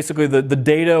basically the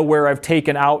data where I've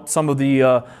taken out some of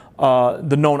the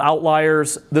known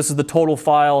outliers. This is the total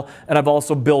file, and I've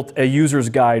also built a user's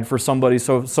guide for somebody,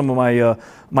 so some of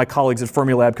my colleagues at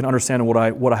Fermilab can understand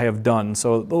what I have done.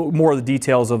 So more of the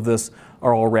details of this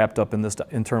are all wrapped up in this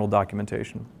internal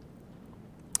documentation.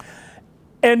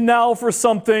 And now for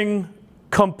something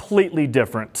completely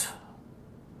different.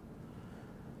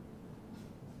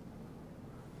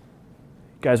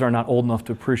 You guys are not old enough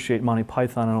to appreciate Monty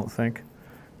Python, I don't think.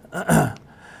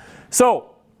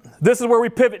 So, this is where we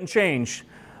pivot and change.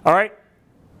 All right?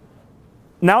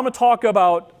 Now I'm going to talk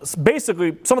about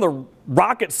basically some of the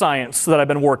rocket science that I've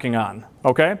been working on.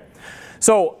 Okay?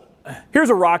 So, here's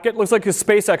a rocket. Looks like a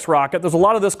SpaceX rocket. There's a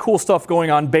lot of this cool stuff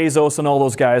going on. Bezos and all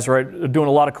those guys, right, are doing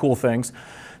a lot of cool things.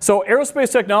 So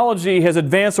aerospace technology has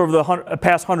advanced over the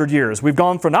past 100 years. We've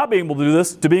gone from not being able to do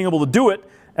this to being able to do it,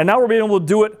 and now we're being able to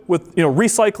do it with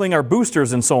recycling our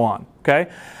boosters and so on.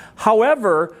 Okay.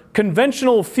 However,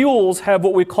 conventional fuels have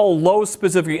what we call low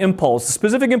specific impulse. The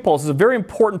specific impulse is a very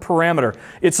important parameter.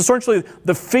 It's essentially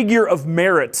the figure of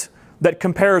merit that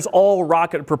compares all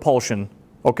rocket propulsion.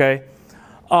 Okay.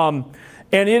 And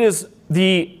it is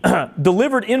the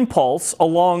delivered impulse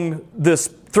along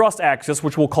this thrust axis,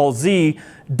 which we'll call z,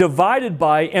 divided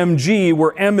by mg,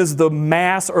 where m is the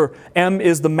mass, or m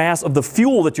is the mass of the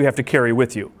fuel that you have to carry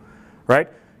with you, right?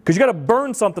 Because you got to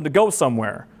burn something to go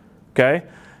somewhere, okay?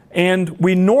 And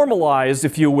we normalize,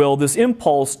 if you will, this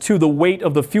impulse to the weight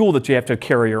of the fuel that you have to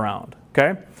carry around,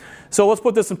 okay? So let's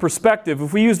put this in perspective.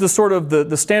 If we use the sort of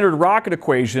the standard rocket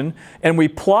equation and we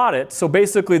plot it, so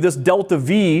basically this delta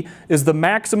v is the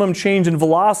maximum change in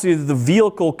velocity that the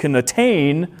vehicle can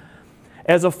attain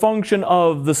as a function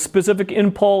of the specific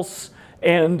impulse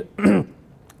and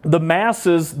the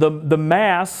masses, the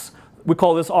mass, we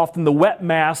call this often the wet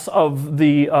mass of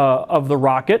the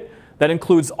rocket. That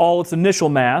includes all its initial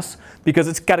mass because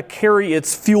it's got to carry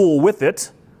its fuel with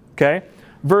it, okay?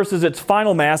 Versus its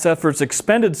final mass after it's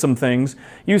expended some things.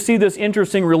 You see this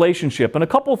interesting relationship. And a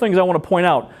couple of things I want to point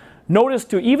out. Notice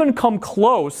to even come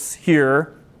close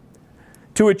here,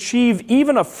 to achieve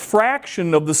even a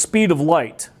fraction of the speed of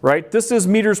light, right? This is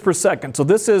meters per second. So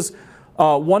this is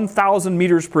 1,000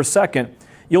 meters per second.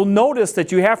 You'll notice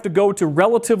that you have to go to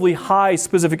relatively high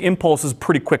specific impulses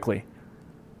pretty quickly,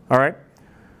 all right?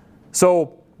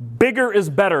 So bigger is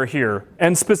better here.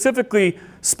 And specifically,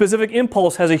 specific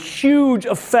impulse has a huge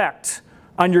effect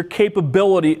on your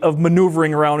capability of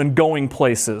maneuvering around and going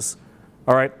places,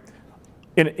 all right,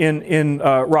 in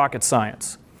rocket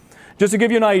science. Just to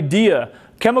give you an idea,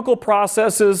 chemical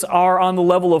processes are on the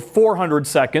level of 400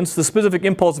 seconds. The specific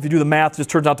impulse, if you do the math, just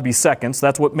turns out to be seconds.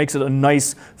 That's what makes it a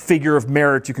nice figure of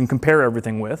merit you can compare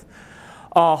everything with.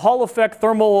 Hall effect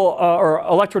thermal or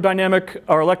electrodynamic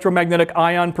or electromagnetic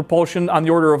ion propulsion on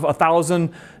the order of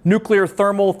 1,000. Nuclear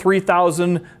thermal,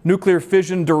 3,000. Nuclear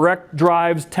fission direct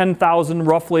drives, 10,000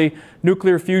 roughly.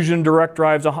 Nuclear fusion direct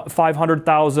drives,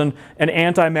 500,000. And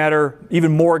antimatter,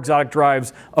 even more exotic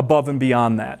drives above and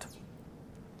beyond that.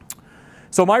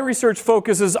 So my research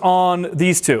focuses on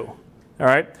these two, all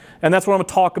right? And that's what I'm going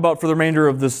to talk about for the remainder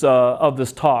of this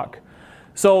talk.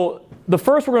 So the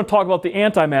first we're going to talk about the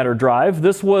antimatter drive.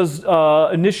 This was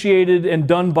initiated and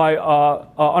done by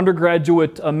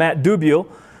undergraduate Matt Dubiel,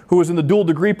 who was in the dual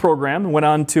degree program and went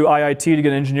on to IIT to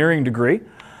get an engineering degree.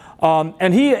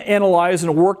 And he analyzed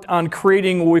and worked on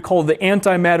creating what we call the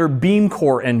antimatter beam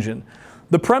core engine.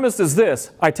 The premise is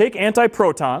this. I take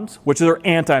antiprotons, which are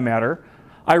antimatter.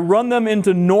 I run them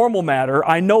into normal matter.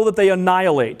 I know that they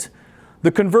annihilate.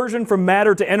 The conversion from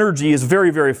matter to energy is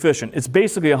very, very efficient. It's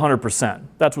basically 100%.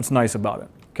 That's what's nice about it,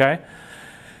 okay?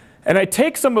 And I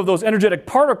take some of those energetic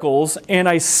particles and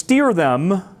I steer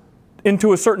them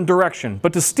into a certain direction.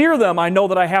 But to steer them, I know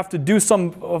that I have to do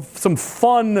some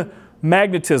fun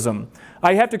magnetism.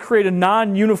 I have to create a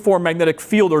non-uniform magnetic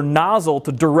field or nozzle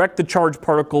to direct the charged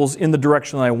particles in the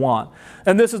direction that I want.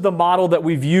 And this is the model that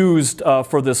we've used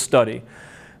for this study.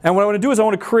 And what I want to do is I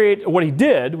want to create, what he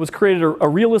did was create a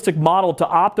realistic model to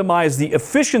optimize the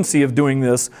efficiency of doing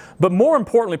this, but more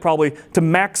importantly probably to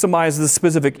maximize the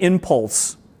specific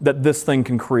impulse that this thing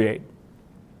can create.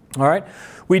 All right?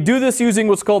 We do this using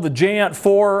what's called the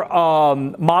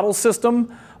JANT4 model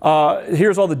system.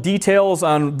 Here's all the details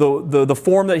on the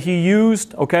form that he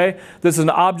used. Okay, this is an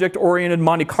object-oriented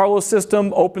Monte Carlo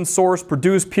system, open source,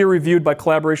 produced, peer-reviewed by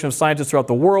collaboration of scientists throughout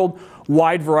the world,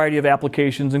 wide variety of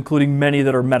applications, including many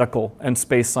that are medical and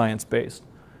space science-based.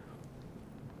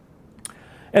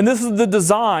 And this is the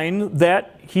design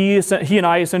that he and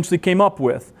I essentially came up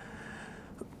with.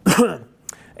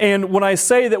 And when I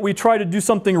say that we try to do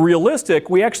something realistic,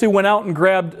 we actually went out and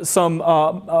grabbed some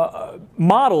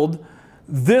modeled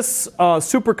this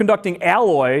superconducting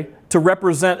alloy to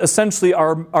represent essentially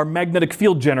our magnetic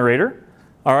field generator.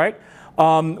 All right.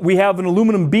 We have an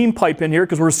aluminum beam pipe in here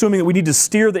because we're assuming that we need to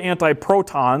steer the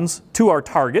antiprotons to our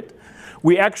target.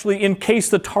 We actually encase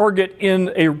the target in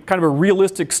a kind of a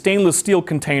realistic stainless steel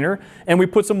container, and we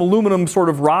put some aluminum sort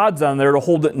of rods on there to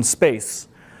hold it in space.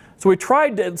 So we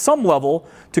tried at some level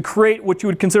to create what you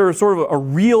would consider sort of a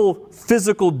real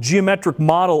physical geometric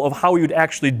model of how we would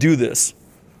actually do this.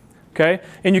 Okay?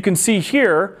 And you can see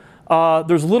here,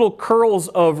 there's little curls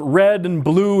of red and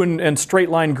blue and straight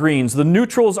line greens. The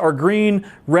neutrals are green,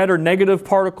 red are negative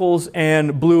particles,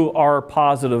 and blue are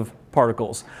positive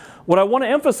particles. what I want to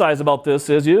emphasize about this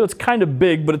is, it's kind of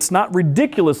big, but it's not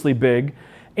ridiculously big.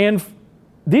 And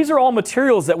these are all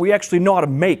materials that we actually know how to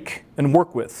make and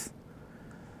work with.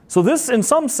 So this, in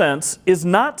some sense, is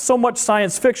not so much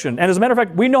science fiction. And as a matter of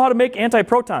fact, we know how to make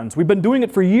antiprotons. We've been doing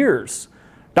it for years.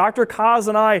 Dr. Kaz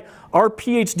and I, our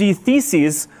PhD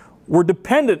theses were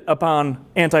dependent upon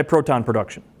antiproton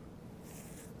production.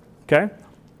 Okay?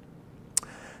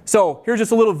 So here's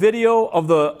just a little video of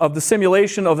the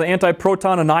simulation of the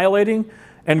antiproton annihilating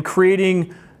and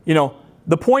creating,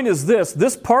 the point is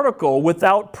this particle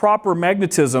without proper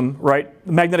magnetism, right,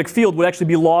 the magnetic field would actually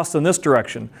be lost in this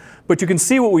direction. But you can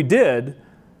see what we did.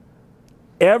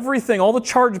 Everything, all the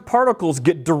charged particles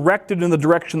get directed in the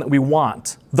direction that we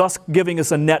want, thus giving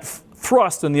us a net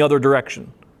thrust in the other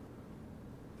direction.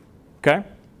 Okay?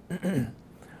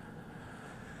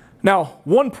 Now,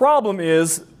 one problem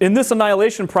is, in this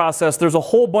annihilation process, there's a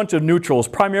whole bunch of neutrals.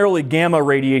 Primarily gamma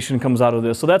radiation comes out of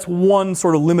this. So that's one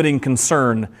sort of limiting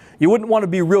concern. You wouldn't want to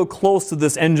be real close to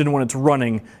this engine when it's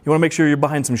running. You want to make sure you're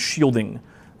behind some shielding.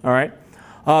 All right?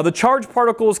 The charged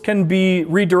particles can be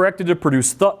redirected to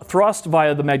produce thrust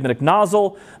via the magnetic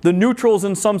nozzle. The neutrals,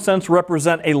 in some sense,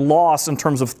 represent a loss in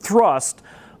terms of thrust.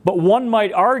 But one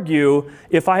might argue,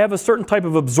 if I have a certain type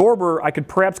of absorber, I could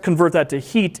perhaps convert that to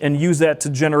heat and use that to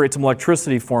generate some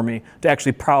electricity for me to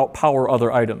actually power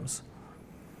other items.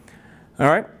 All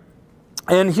right?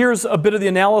 And here's a bit of the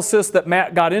analysis that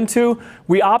Matt got into.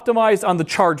 We optimized on the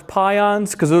charged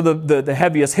pions because they're the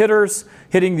heaviest hitters,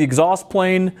 hitting the exhaust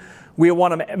plane. We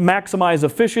want to maximize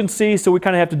efficiency, so we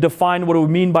kind of have to define what do we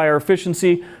mean by our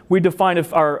efficiency. We define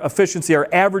our efficiency, our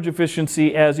average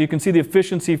efficiency, as you can see the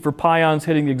efficiency for pions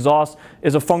hitting the exhaust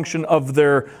is a function of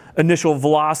their initial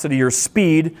velocity or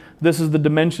speed. This is the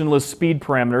dimensionless speed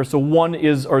parameter.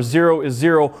 So 0 is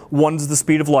 0, 1 is the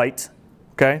speed of light.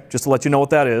 Okay, just to let you know what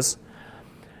that is.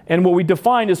 And what we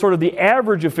define is sort of the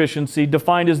average efficiency,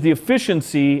 defined as the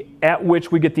efficiency at which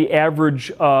we get the average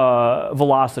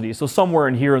velocity. So somewhere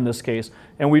in here in this case.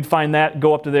 And we'd find that,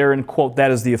 go up to there and quote that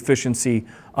as the efficiency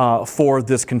for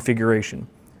this configuration.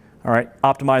 All right,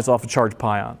 optimized off of charged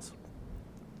pions.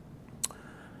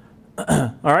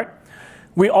 All right.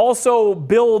 We also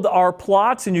build our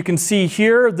plots, and you can see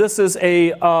here, this is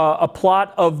a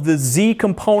plot of the z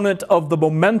component of the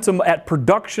momentum at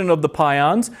production of the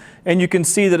pions. And you can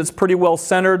see that it's pretty well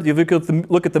centered. If you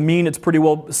look at the mean, it's pretty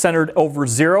well centered over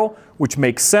 0, which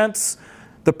makes sense.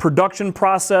 The production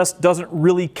process doesn't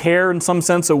really care in some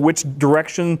sense of which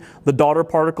direction the daughter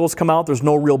particles come out. There's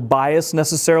no real bias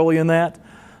necessarily in that.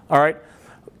 All right.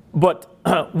 But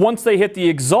once they hit the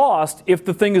exhaust, if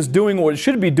the thing is doing what it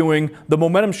should be doing, the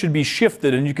momentum should be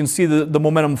shifted. And you can see the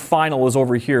momentum final is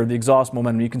over here, the exhaust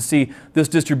momentum. You can see this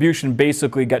distribution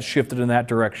basically got shifted in that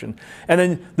direction. And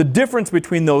then the difference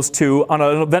between those two on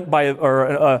an event or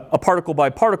a particle by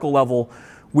particle level,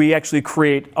 we actually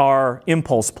create our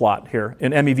impulse plot here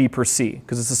in MeV per c,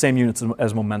 because it's the same units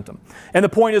as momentum. And the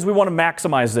point is we want to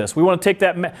maximize this. We want to take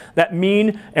that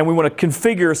mean and we want to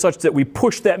configure such that we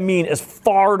push that mean as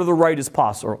far to the right as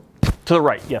possible. To the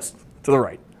right, yes, to the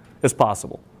right as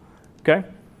possible. Okay?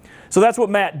 So that's what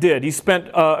Matt did. He spent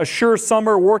a sure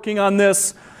summer working on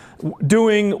this,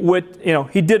 doing what,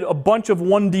 he did a bunch of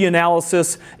 1D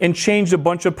analysis and changed a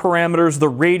bunch of parameters, the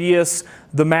radius,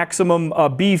 the maximum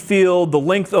B field, the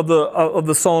length of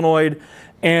the solenoid,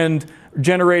 and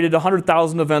generated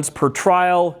 100,000 events per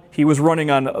trial. He was running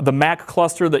on the Mac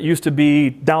cluster that used to be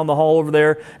down the hall over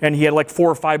there, and he had like 4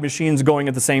 or 5 machines going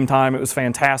at the same time. It was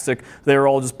fantastic. They were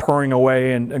all just purring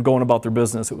away and going about their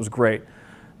business. It was great.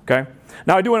 Okay?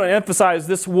 Now I do want to emphasize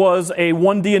this was a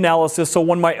 1D analysis, so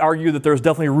one might argue that there's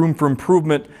definitely room for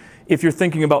improvement if you're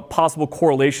thinking about possible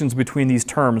correlations between these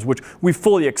terms, which we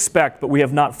fully expect, but we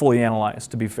have not fully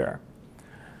analyzed, to be fair.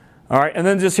 All right, and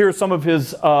then just here's some of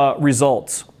his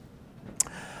results.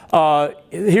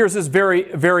 Here's his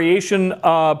variation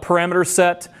parameter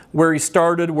set, where he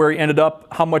started, where he ended up,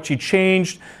 how much he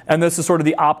changed, and this is sort of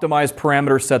the optimized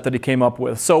parameter set that he came up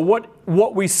with. So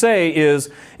what we say is,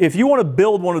 if you want to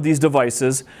build one of these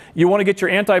devices, you want to get your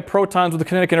antiprotons with a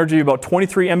kinetic energy of about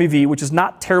 23 MeV, which is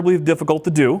not terribly difficult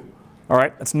to do. All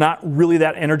right, it's not really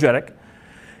that energetic.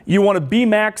 You want a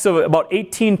Bmax of about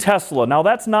 18 Tesla. Now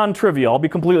that's non-trivial, I'll be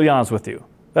completely honest with you.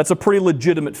 That's a pretty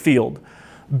legitimate field.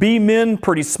 B-min,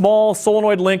 pretty small.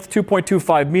 Solenoid length,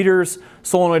 2.25 meters.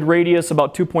 Solenoid radius,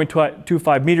 about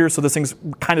 2.25 meters. So this thing's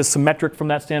kind of symmetric from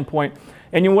that standpoint.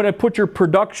 And you want to put your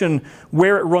production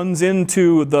where it runs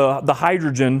into the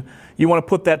hydrogen. You want to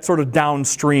put that sort of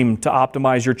downstream to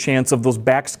optimize your chance of those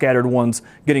backscattered ones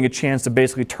getting a chance to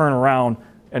basically turn around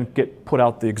and get put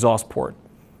out the exhaust port.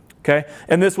 Okay?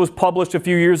 And this was published a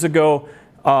few years ago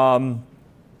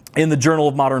in the Journal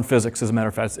of Modern Physics, as a matter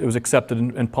of fact. It was accepted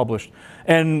and published.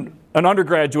 And an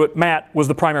undergraduate, Matt, was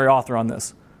the primary author on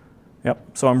this.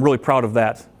 Yep, so I'm really proud of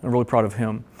that. I'm really proud of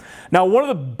him. Now, one of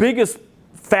the biggest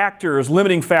factors,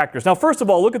 limiting factors. Now, first of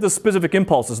all, look at the specific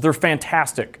impulses. They're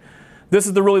fantastic. This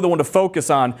is really the one to focus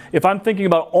on. If I'm thinking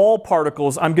about all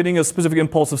particles, I'm getting a specific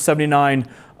impulse of 79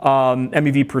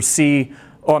 MeV per C.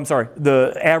 Oh, I'm sorry.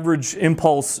 The average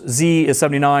impulse Z is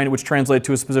 79, which translates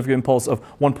to a specific impulse of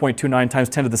 1.29 times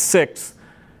 10 to the 6th,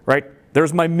 right?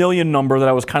 There's my million number that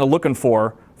I was kind of looking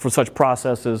for such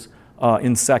processes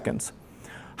in seconds.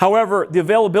 However, the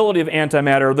availability of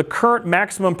antimatter, the current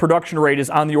maximum production rate is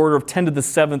on the order of 10 to the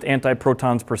 7th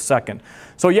antiprotons per second.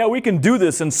 So yeah, we can do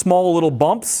this in small little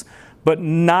bumps, but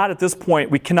not at this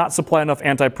point. We cannot supply enough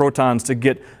antiprotons to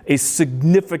get a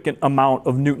significant amount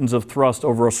of newtons of thrust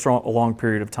over a long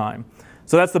period of time.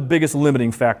 So that's the biggest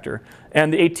limiting factor.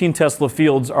 And the 18 Tesla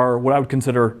fields are what I would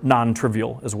consider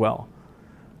non-trivial as well.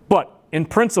 But in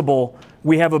principle,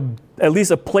 we have at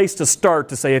least a place to start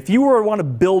to say, if you were to want to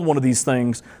build one of these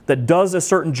things that does a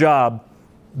certain job,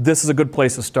 this is a good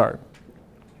place to start.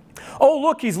 Oh,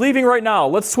 look, he's leaving right now.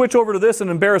 Let's switch over to this and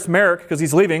embarrass Merrick because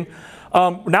he's leaving.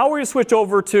 Now we're going to switch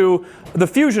over to the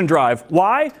fusion drive.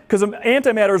 Why? Because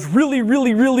antimatter is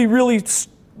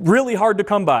really hard to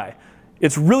come by.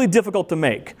 It's really difficult to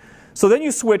make. So then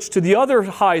you switch to the other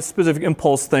high specific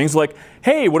impulse things like,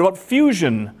 hey, what about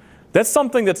fusion? That's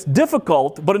something that's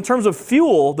difficult, but in terms of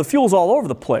fuel, the fuel's all over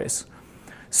the place.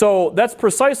 So that's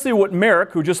precisely what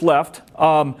Merrick, who just left,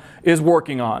 is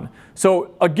working on.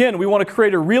 So again, we want to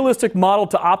create a realistic model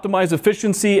to optimize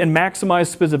efficiency and maximize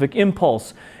specific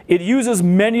impulse. It uses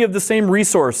many of the same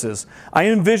resources. I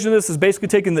envision this as basically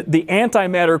taking the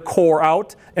antimatter core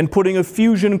out and putting a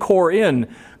fusion core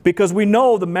in, because we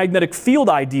know the magnetic field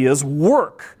ideas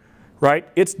work, right?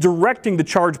 It's directing the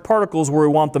charged particles where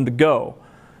we want them to go.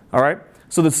 All right,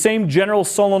 so the same general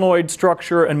solenoid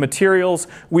structure and materials.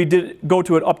 We did go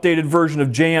to an updated version of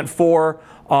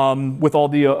JANT4 with all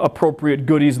the appropriate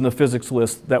goodies in the physics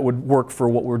list that would work for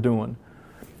what we're doing.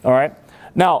 All right,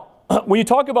 now when you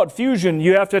talk about fusion,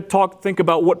 you have to think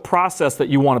about what process that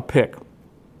you want to pick.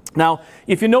 Now,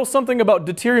 if you know something about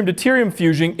deuterium-deuterium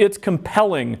fusion, it's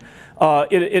compelling.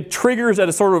 It triggers at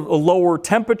a sort of a lower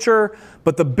temperature,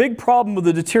 but the big problem with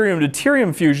the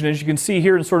deuterium-deuterium fusion, as you can see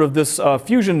here in sort of this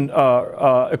fusion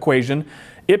equation,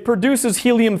 it produces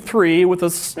helium-3 with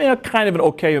a kind of an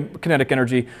okay kinetic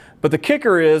energy, but the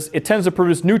kicker is it tends to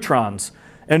produce neutrons,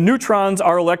 and neutrons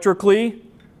are electrically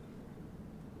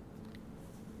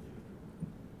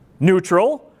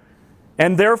neutral,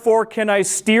 and therefore can I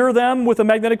steer them with a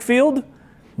magnetic field?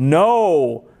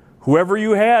 No. Whoever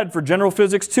you had for General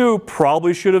Physics 2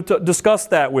 probably should have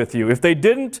discussed that with you. If they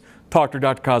didn't, talk to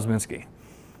Dr. Kosminski.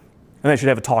 And they should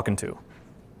have a talking to.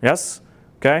 Yes?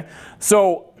 Okay?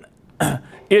 So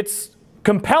it's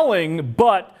compelling,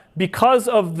 but because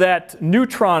of that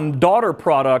neutron daughter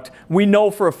product, we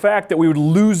know for a fact that we would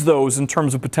lose those in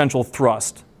terms of potential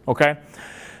thrust. Okay?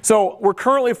 So we're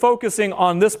currently focusing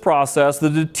on this process, the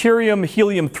deuterium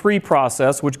helium-3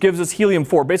 process, which gives us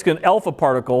helium-4, basically an alpha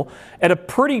particle, at a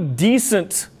pretty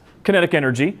decent kinetic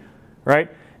energy,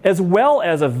 right? As well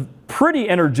as a pretty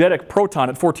energetic proton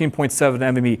at 14.7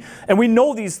 MeV. And we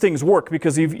know these things work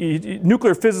because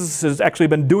nuclear physicists have actually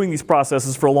been doing these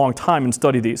processes for a long time and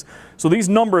study these. So these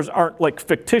numbers aren't like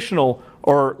fictional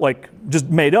or like just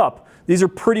made up. These are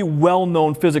pretty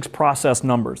well-known physics process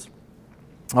numbers.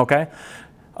 Okay?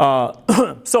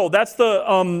 So that's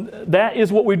that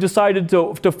is what we decided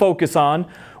to focus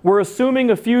on. We're assuming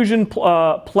a fusion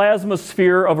plasma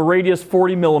sphere of a radius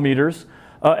 40 millimeters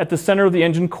at the center of the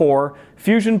engine core.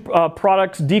 Fusion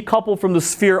products decouple from the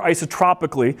sphere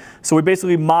isotropically. So we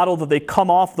basically model that they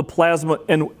come off the plasma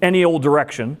in any old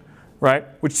direction, right?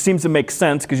 Which seems to make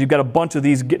sense because you've got a bunch of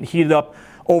these getting heated up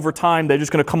over time. They're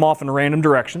just going to come off in random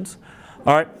directions.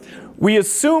 All right. We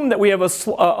assume that we have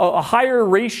a higher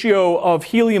ratio of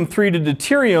helium-3 to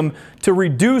deuterium to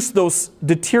reduce those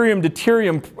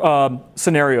deuterium-deuterium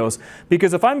scenarios.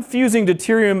 Because if I'm fusing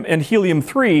deuterium and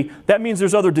helium-3, that means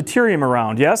there's other deuterium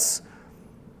around, yes?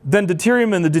 Then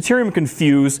deuterium and the deuterium can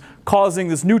fuse, causing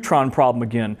this neutron problem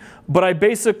again. But I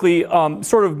basically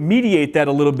sort of mediate that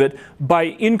a little bit by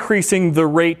increasing the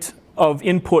rate of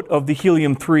input of the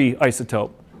helium-3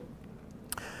 isotope.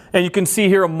 And you can see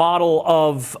here a model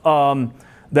of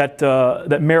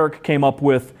that Merrick came up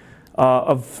with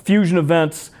of fusion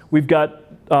events. We've got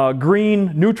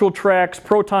green neutral tracks,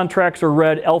 proton tracks are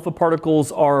red, alpha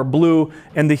particles are blue,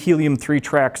 and the helium-3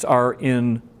 tracks are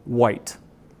in white.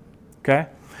 Okay?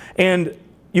 And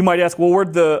you might ask, well,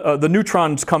 where'd the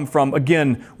neutrons come from?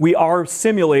 Again, we are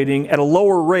simulating at a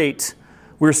lower rate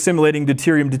we're simulating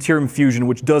deuterium-deuterium fusion,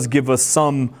 which does give us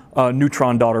some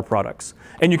neutron daughter products.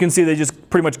 And you can see they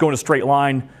just pretty much go in a straight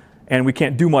line, and we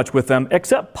can't do much with them,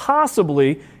 except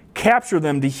possibly capture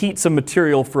them to heat some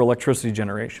material for electricity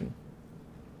generation.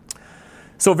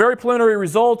 So very preliminary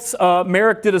results.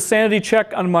 Merrick did a sanity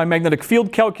check on my magnetic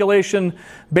field calculation.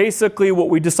 Basically what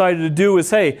we decided to do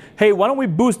is, hey, why don't we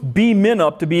boost B min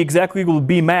up to be exactly equal to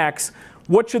B max?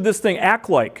 What should this thing act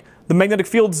like? The magnetic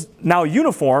field's now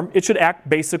uniform. It should act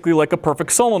basically like a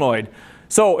perfect solenoid.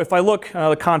 So if I look,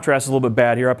 the contrast is a little bit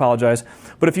bad here, I apologize.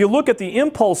 But if you look at the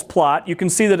impulse plot, you can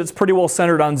see that it's pretty well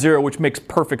centered on 0, which makes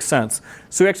perfect sense.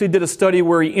 So we actually did a study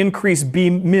where he increased B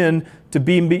min to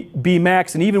B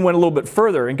max and even went a little bit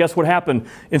further. And guess what happened?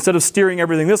 Instead of steering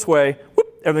everything this way,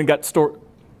 whoop, everything got stored.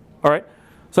 All right?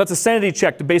 So that's a sanity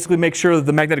check to basically make sure that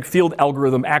the magnetic field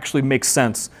algorithm actually makes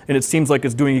sense. And it seems like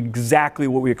it's doing exactly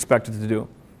what we expected to do.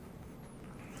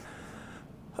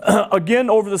 Again,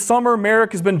 over the summer,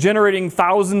 Merrick has been generating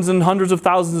thousands and hundreds of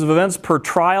thousands of events per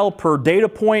trial, per data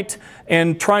point,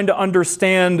 and trying to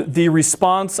understand the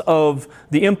response of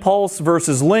the impulse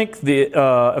versus length, the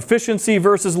efficiency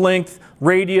versus length,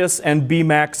 radius, and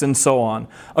Bmax, and so on.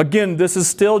 Again, this is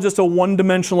still just a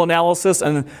one-dimensional analysis,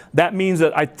 and that means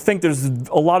that I think there's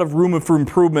a lot of room for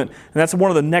improvement, and that's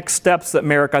one of the next steps that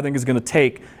Merrick, I think, is going to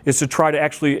take, is to try to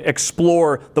actually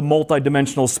explore the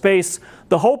multi-dimensional space.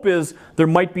 The hope is there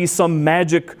might be some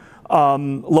magic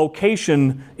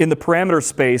location in the parameter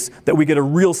space that we get a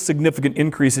real significant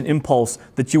increase in impulse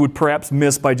that you would perhaps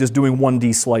miss by just doing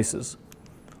 1D slices.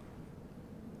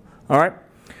 All right?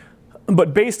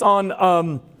 But based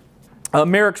on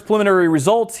Merrick's preliminary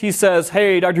results, he says,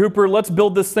 hey, Dr. Hooper, let's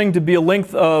build this thing to be a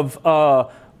length of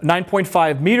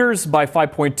 9.5 meters by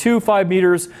 5.25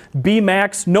 meters.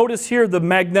 Bmax, notice here the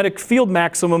magnetic field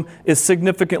maximum is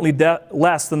significantly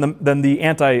less than the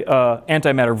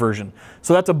antimatter version.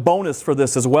 So that's a bonus for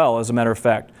this as well, as a matter of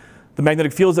fact. The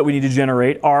magnetic fields that we need to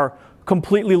generate are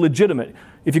completely legitimate.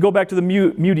 If you go back to the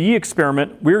mu-DE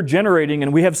experiment, we're generating,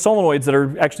 and we have solenoids that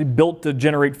are actually built to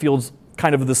generate fields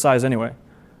kind of this size anyway,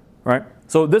 right?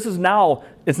 So this is now,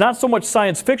 it's not so much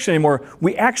science fiction anymore.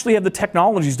 We actually have the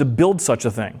technologies to build such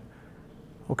a thing,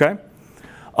 okay?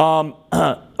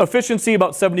 Efficiency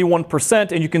about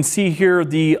 71%, and you can see here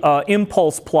the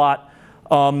impulse plot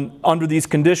under these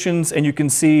conditions, and you can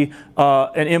see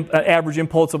an average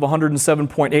impulse of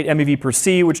 107.8 MeV per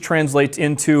C, which translates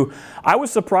into, I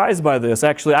was surprised by this,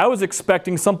 actually. I was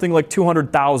expecting something like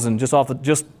 200,000 just off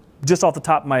the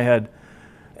top of my head.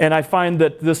 And I find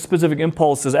that this specific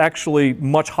impulse is actually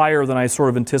much higher than I sort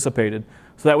of anticipated.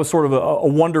 So that was sort of a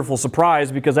wonderful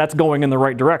surprise, because that's going in the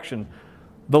right direction.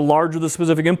 The larger the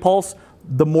specific impulse,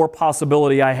 the more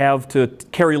possibility I have to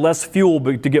carry less fuel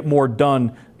but to get more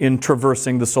done in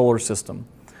traversing the solar system.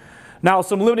 Now,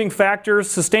 some limiting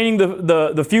factors. Sustaining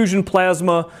the fusion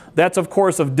plasma, that's of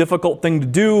course a difficult thing to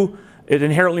do. It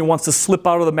inherently wants to slip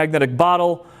out of the magnetic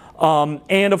bottle.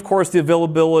 And of course the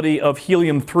availability of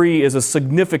helium-3 is a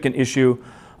significant issue.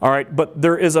 All right, but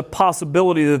there is a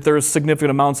possibility that there's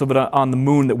significant amounts of it on the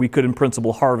moon that we could in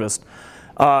principle harvest.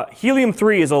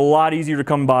 Helium-3 is a lot easier to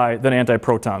come by than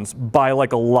antiprotons, by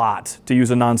like a lot, to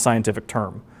use a non-scientific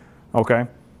term, okay?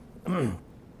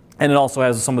 And it also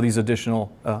has some of these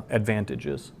additional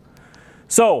advantages.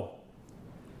 So,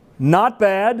 not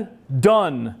bad,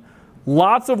 done.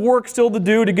 Lots of work still to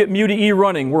do to get mu-DE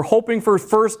running. We're hoping for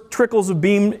first trickles of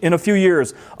beam in a few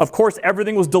years. Of course,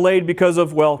 everything was delayed because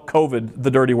of, well, COVID,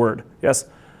 the dirty word. Yes?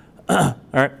 All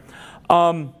right.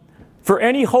 For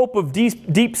any hope of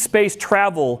deep space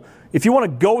travel, if you want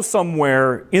to go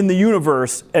somewhere in the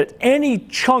universe at any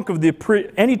chunk of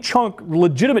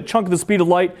legitimate chunk of the speed of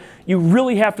light, you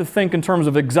really have to think in terms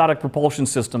of exotic propulsion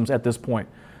systems at this point.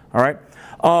 All right.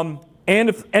 And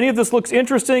if any of this looks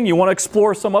interesting, you want to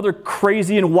explore some other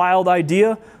crazy and wild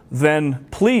idea, then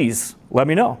please let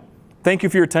me know. Thank you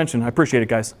for your attention. I appreciate it,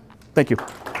 guys. Thank you.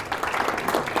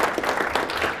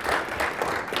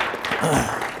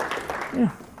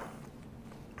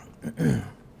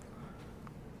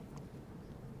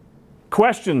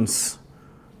 Questions?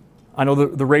 I know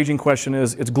the raging question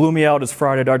is, it's gloomy out, it's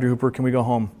Friday, Dr. Hooper, can we go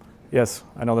home? Yes,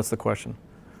 I know that's the question.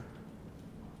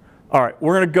 All right,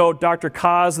 we're going to go Dr.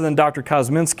 Kaz and then Dr.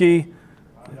 Kosminski.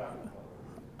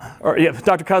 Or, yeah,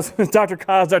 Dr. Kaz,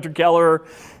 Dr. Keller.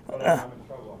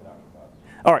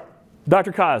 All right,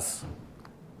 Dr. Kaz. So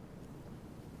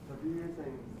if you're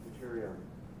using deuterium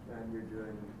and you're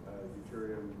doing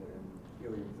deuterium and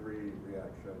helium-3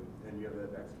 reaction and you have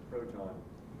that extra proton,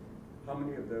 how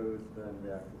many of those then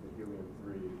react with the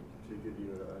helium-3 to give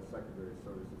you a secondary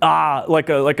solar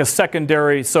system? Like a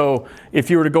secondary. So if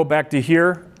you were to go back to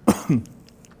here,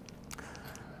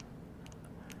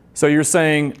 So you're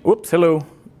saying, whoops, hello.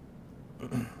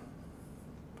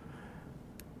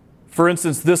 For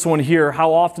instance, this one here,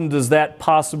 how often does that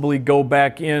possibly go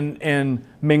back in and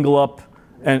mingle up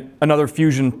and another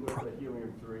fusion? With a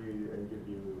helium-3 and give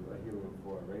you a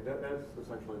helium-4, right? That's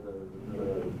essentially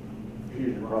the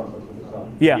fusion process of the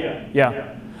sun.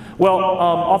 Yeah. Well,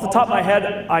 off the top of my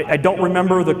head, I don't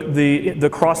remember the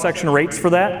cross-section rates for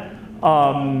that.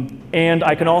 And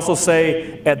I can also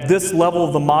say at this level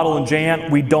of the model in JANT,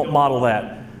 we don't model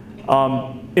that.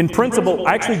 In principle,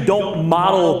 I actually don't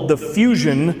model the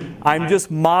fusion. I'm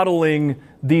just modeling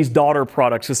these daughter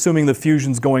products, assuming the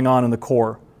fusion's going on in the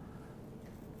core.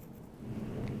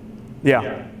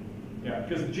 Yeah.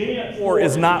 Because JANT4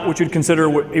 is not what you'd consider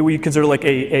like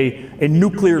a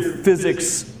nuclear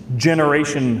physics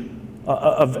generation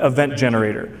event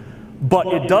generator.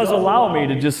 But it does allow me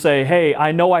to just say, hey,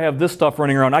 I know I have this stuff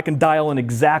running around. I can dial in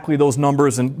exactly those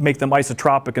numbers and make them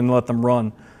isotropic and let them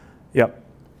run. Yep.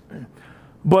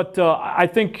 But I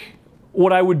think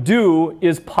what I would do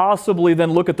is possibly then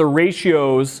look at the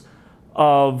ratios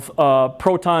of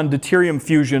proton deuterium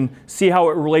fusion, see how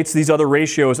it relates to these other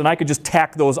ratios, and I could just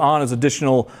tack those on as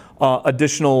additional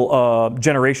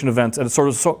generation events at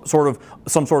some sort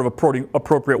of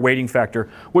appropriate weighting factor,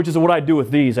 which is what I do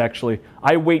with these actually.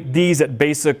 I weight these at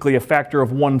basically a factor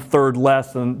of 1/3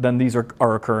 less than these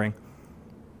are occurring.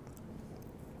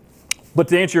 But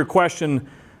to answer your question,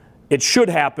 it should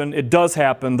happen, it does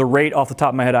happen. The rate off the top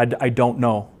of my head, I don't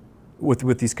know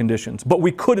with these conditions. But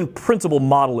we could in principle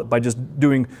model it by just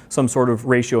doing some sort of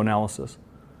ratio analysis.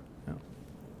 Yeah.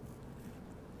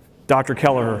 Dr.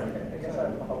 Kelleher. I guess I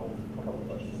have a couple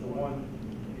questions. So one,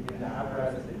 in the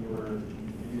apparatus that you were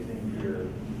using here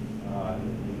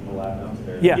in the lab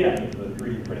downstairs, Yeah. the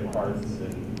 3D printed parts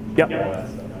and Yep. all that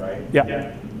stuff, right?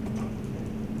 Yeah.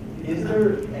 Is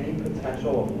there any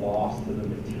potential of loss to the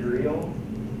material?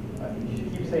 You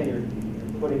keep saying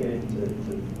you're putting it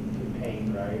into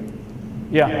paint, right?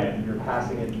 Yeah. And you're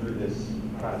passing it through this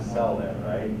kind of cell there,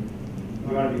 right?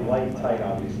 You want to be light tight,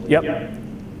 obviously. Yep.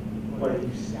 But if you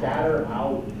scatter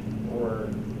out, or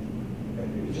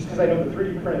just because I know the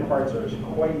 3D printed parts are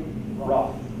quite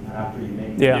rough after you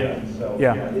make them. So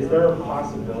is there a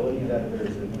possibility that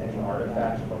there's any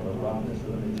artifacts from the roughness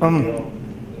of the material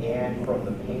and from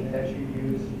the paint that you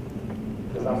use?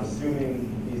 Because I'm assuming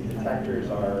these detectors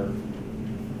are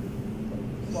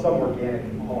some organic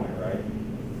component, right?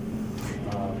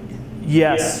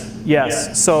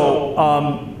 Yes. So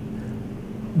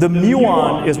the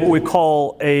muon is what we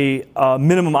call a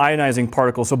minimum ionizing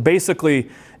particle. So basically,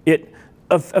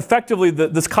 effectively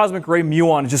this cosmic ray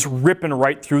muon is just ripping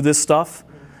right through this stuff,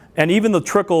 and even the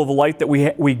trickle of light that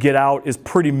we get out is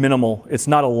pretty minimal. It's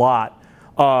not a lot.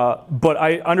 But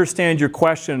I understand your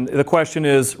question. The question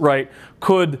is, right,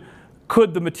 could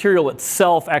the material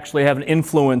itself actually have an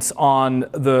influence on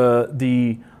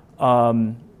the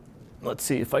let's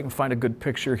see if I can find a good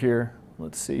picture here.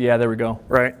 Let's see. Yeah, there we go.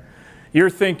 Right.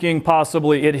 You're thinking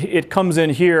possibly it comes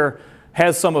in here,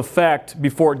 has some effect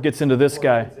before it gets into this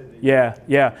guy. Yeah.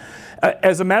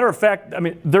 As a matter of fact, I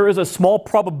mean, there is a small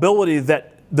probability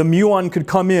that the muon could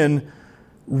come in,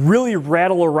 really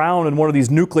rattle around in one of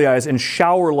these nuclei and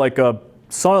shower like a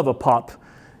son of a pup.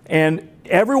 And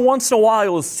every once in a while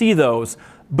you'll see those.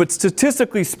 But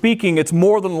statistically speaking, it's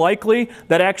more than likely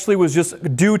that actually was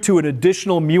just due to an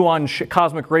additional muon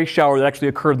cosmic ray shower that actually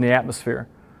occurred in the atmosphere.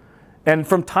 And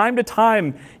from time to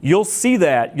time, you'll see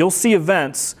that. You'll see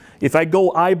events. If I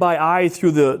go eye by eye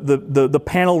through the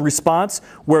panel response,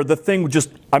 where the thing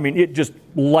it just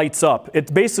lights up.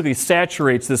 It basically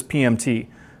saturates this PMT.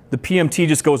 The PMT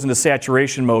just goes into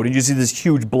saturation mode, and you see this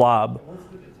huge blob. What's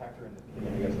the detector in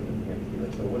the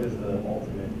PMT? So what is the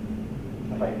ultimate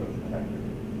type of detector?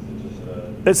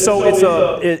 Is it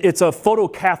just It's a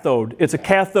photocathode. It's a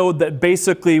cathode that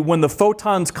basically, when the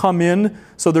photons come in,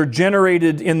 so they're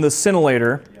generated in the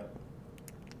scintillator,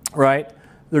 right?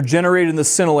 They're generated in the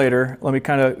scintillator. Let me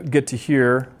kind of get to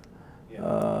here.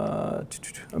 I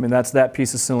mean, that's that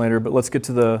piece of scintillator, but let's get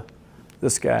to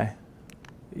this guy.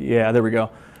 Yeah, there we go.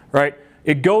 Right?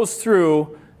 It goes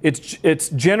through, it's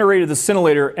generated the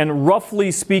scintillator, and roughly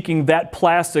speaking, that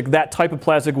type of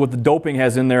plastic what the doping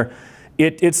has in there,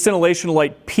 its scintillation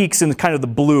light peaks in kind of the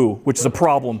blue, which is a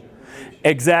problem.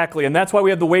 Exactly, and that's why we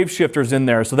have the wave shifters in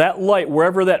there. So that light,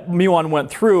 wherever that muon went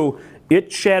through,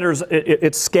 it scatters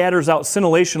out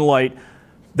scintillation light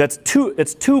it's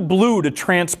too blue to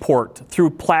transport through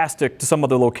plastic to some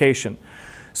other location.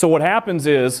 So what happens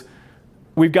is,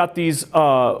 we've got these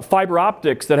fiber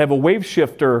optics that have a wave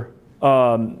shifter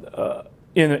in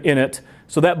it.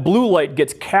 So that blue light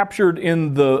gets captured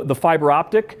in the fiber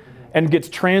optic, and gets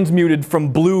transmuted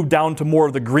from blue down to more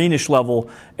of the greenish level.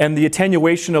 And the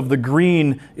attenuation of the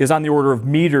green is on the order of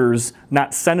meters,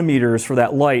 not centimeters for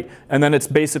that light. And then it's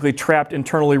basically trapped,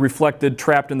 internally reflected,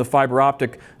 trapped in the fiber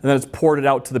optic, and then it's ported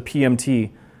out to the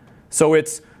PMT. So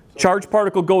it's charged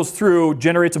particle goes through,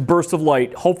 generates a burst of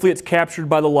light. Hopefully it's captured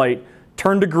by the light,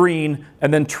 turned to green,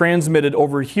 and then transmitted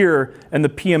over here. And the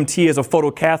PMT is a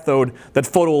photocathode that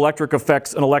photoelectric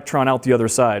affects an electron out the other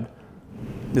side.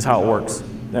 Is how it works.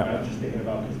 Yeah. I was just thinking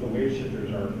about, because the wave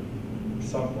shifters are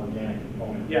some organic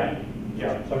component. Yeah.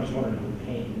 So I'm just wondering with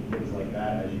paint and things like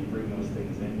that, as you bring those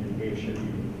things in, your wave shift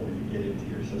even before you get into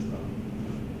your system.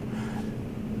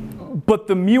 But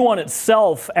the muon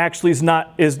itself actually is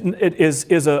not is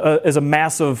a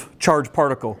massive charged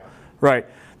particle, right?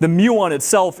 The muon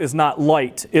itself is not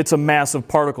light; it's a massive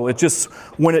particle. It just,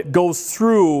 when it goes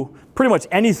through pretty much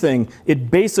anything, it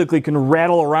basically can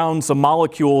rattle around some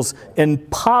molecules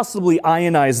and possibly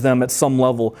ionize them at some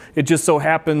level. It just so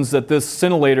happens that this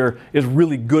scintillator is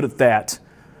really good at that.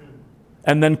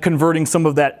 And then converting some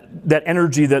of that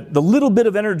energy, the little bit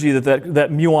of energy that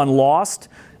muon lost,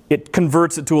 it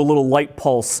converts it to a little light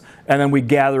pulse, and then we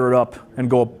gather it up and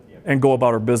go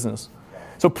about our business.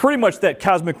 So pretty much that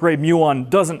cosmic ray muon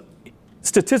doesn't,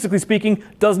 statistically speaking,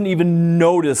 doesn't even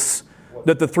notice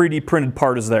that the 3D printed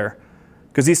part is there,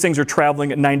 because these things are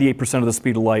traveling at 98% of the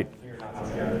speed of light.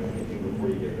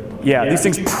 Yeah, these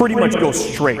things pretty much go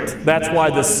straight. That's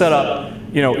why the setup,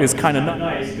 is kind of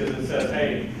nice, because it says,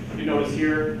 hey, you notice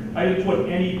here, I didn't put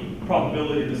any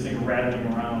probability of this thing rattling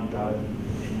around.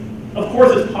 Of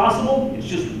course, it's possible. It's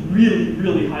just really,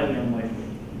 really highly unlikely.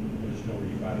 There's no way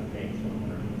you buy the paint, so I'm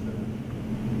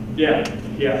wondering. Yeah.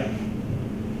 Yeah.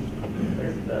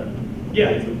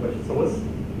 That's a question. So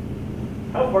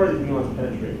how far does muons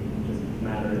penetrate? Just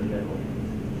matter in general.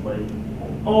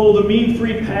 The mean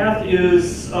free path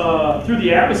is through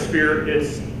the atmosphere.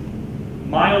 It's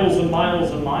miles and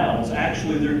miles and miles.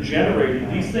 Actually, they're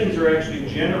generated. These things are actually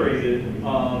generated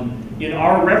in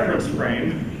our reference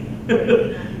frame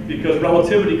because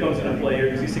relativity comes into play here.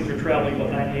 Because these things are traveling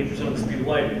about 98% of the speed of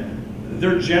light.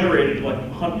 They're generated like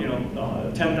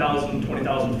 10,000,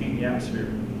 20,000 feet in the atmosphere,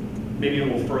 maybe a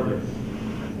little further.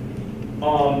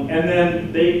 And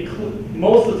then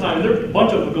most of the time, there are a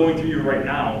bunch of them going through you right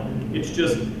now. It's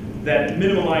just that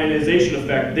minimum ionization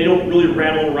effect. They don't really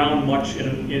rattle around much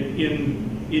in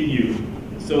you.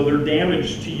 So their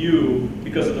damage to you,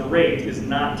 because of the rate, is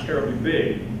not terribly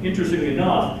big. Interestingly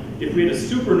enough, if we had a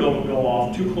supernova go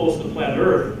off too close to planet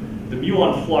Earth, the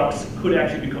muon flux could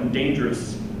actually become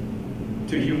dangerous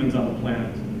to humans on the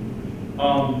planet.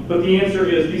 But the answer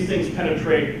is these things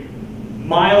penetrate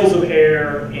miles of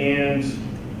air and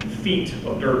feet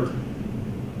of dirt.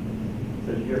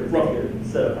 So did you ever take your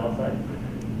setup outside?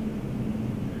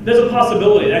 There's a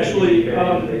possibility. Actually, in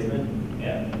the basement?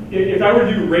 yeah. If I were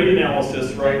to do rate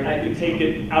analysis, right, I could take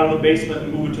it out of the basement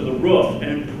and move it to the roof,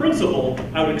 and in principle,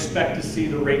 I would expect to see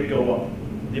the rate go up,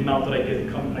 the amount that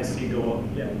I see go up.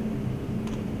 Yeah.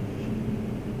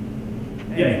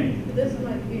 Yeah. This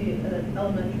might be an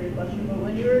elementary question, but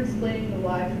when you were explaining the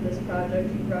why for this project,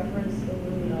 you referenced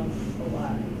aluminum a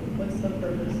lot. What's the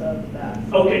purpose of that?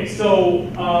 Okay, so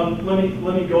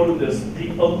let me go to this. The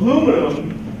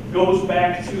aluminum goes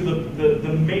back to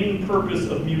the main purpose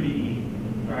of mu-DE.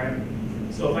 All right.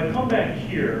 So if I come back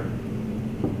here,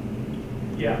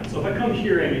 so if I come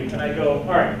here, Amy, and I go, all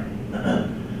right,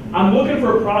 I'm looking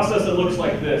for a process that looks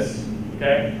like this.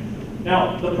 Okay.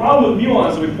 Now, the problem with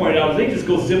muons that we pointed out is they just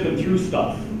go zipping through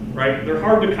stuff, right? They're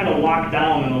hard to kind of lock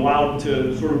down and allow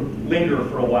to sort of linger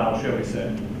for a while, shall we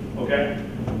say, okay?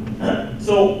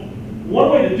 So one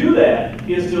way to do that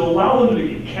is to allow them to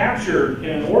get captured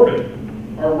in an orbit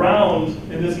around,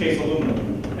 in this case,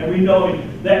 aluminum. And we know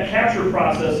that capture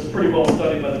process is pretty well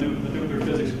studied by the nuclear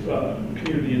physics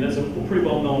community, and that's a pretty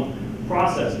well-known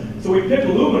process. So we picked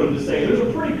aluminum to say there's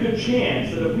a pretty good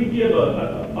chance that if we give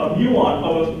a muon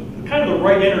of kind of the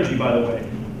right energy, by the way.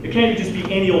 It can't just be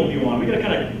any old muon. We gotta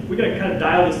kind of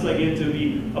dial this thing in to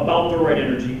be about the right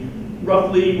energy.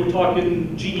 Roughly, we're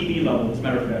talking GeV level, as a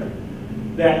matter of fact.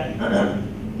 That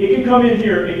it can come in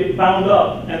here and get bound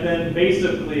up, and then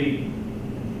basically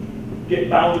get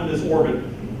bound in this orbit.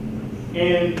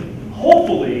 And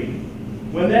hopefully,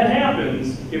 when that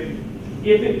happens, if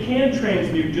it can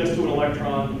transmute just to an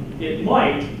electron, it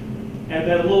might. And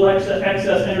then a little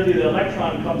excess energy, the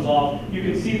electron comes off. You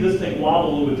can see this thing wobble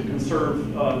a little bit to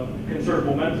conserve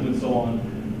momentum and so on.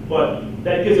 But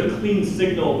that gives a clean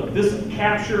signal that this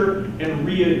capture and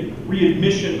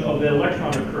readmission of the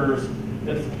electron occurs.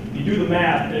 You do the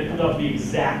math, and it comes out to be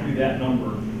exactly that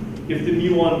number. if the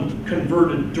muon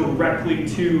converted directly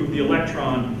to the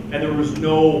electron and there was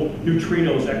no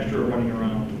neutrinos extra running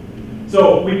around.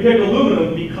 So we pick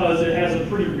aluminum because it has a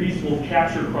pretty reasonable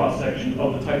capture cross-section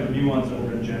of the type of muons that we're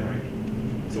going to generate.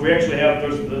 So we actually have,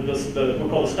 there's what we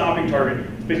call the stopping target.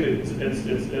 It's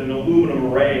basically, it's an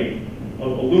aluminum array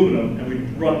of aluminum, and we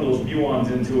run those muons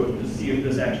into it to see if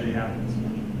this actually happens.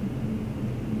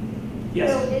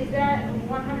 Yes? So is that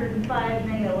 105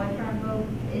 mega electron volt,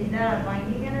 is that a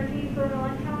binding energy for an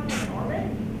electron in orbit,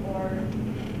 or?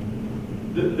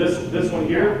 This one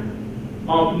here?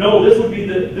 No, this would be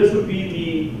the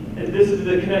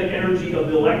kinetic energy of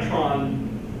the electron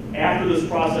after this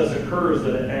process occurs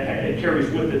that it carries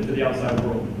with it to the outside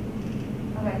world.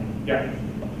 Okay. Yeah.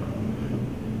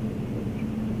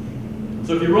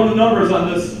 So if you run the numbers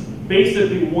on this,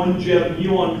 basically 1 GeV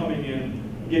muon coming in,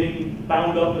 getting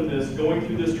bound up in this, going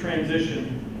through this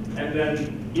transition, and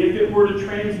then if it were to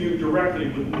transmute directly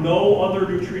with no other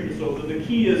neutrinos, so the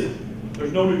key is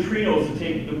there's no neutrinos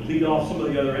to lead off some of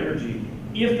the other energy.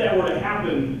 If that were to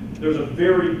happen, there's a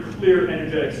very clear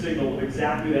energetic signal of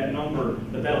exactly that number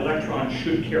that electron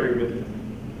should carry with it.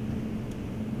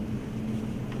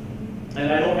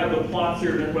 And I don't have the plots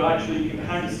here, but actually you can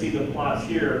kind of see the plots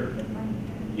here.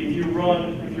 If you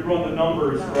run the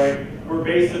numbers, right, we're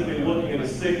basically looking at a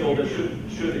signal that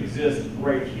should exist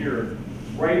right here,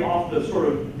 right off the sort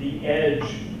of the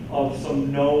edge of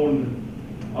some known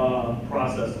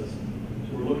processes.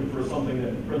 So we're looking for something that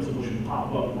in principle should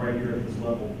pop up right here at this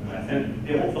level. And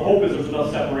the hope is there's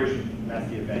enough separation. That's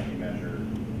the event you measure.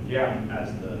 Yeah.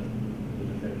 As the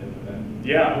definitive event.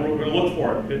 Yeah, we're going to look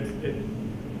for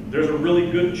it. There's a really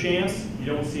good chance you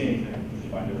don't see anything. Just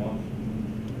find it once.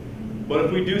 But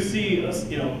if we do see a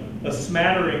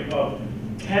smattering of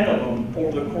 10 of them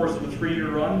over the course of a 3-year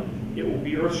run, it will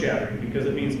be earth-shattering because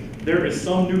it means there is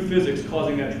some new physics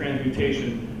causing that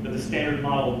transmutation that the standard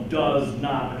model does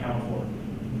not account for.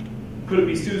 Could it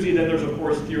be SUSY? Then there's, of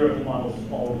course, theoretical models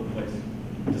all over the place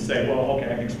to say, well, okay,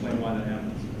 I can explain why that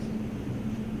happens.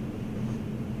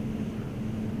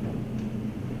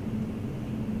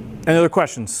 Any other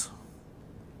questions?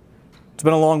 It's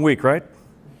been a long week, right?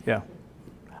 Yeah.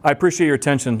 I appreciate your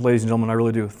attention, ladies and gentlemen. I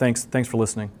really do. Thanks for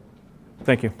listening.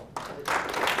 Thank you.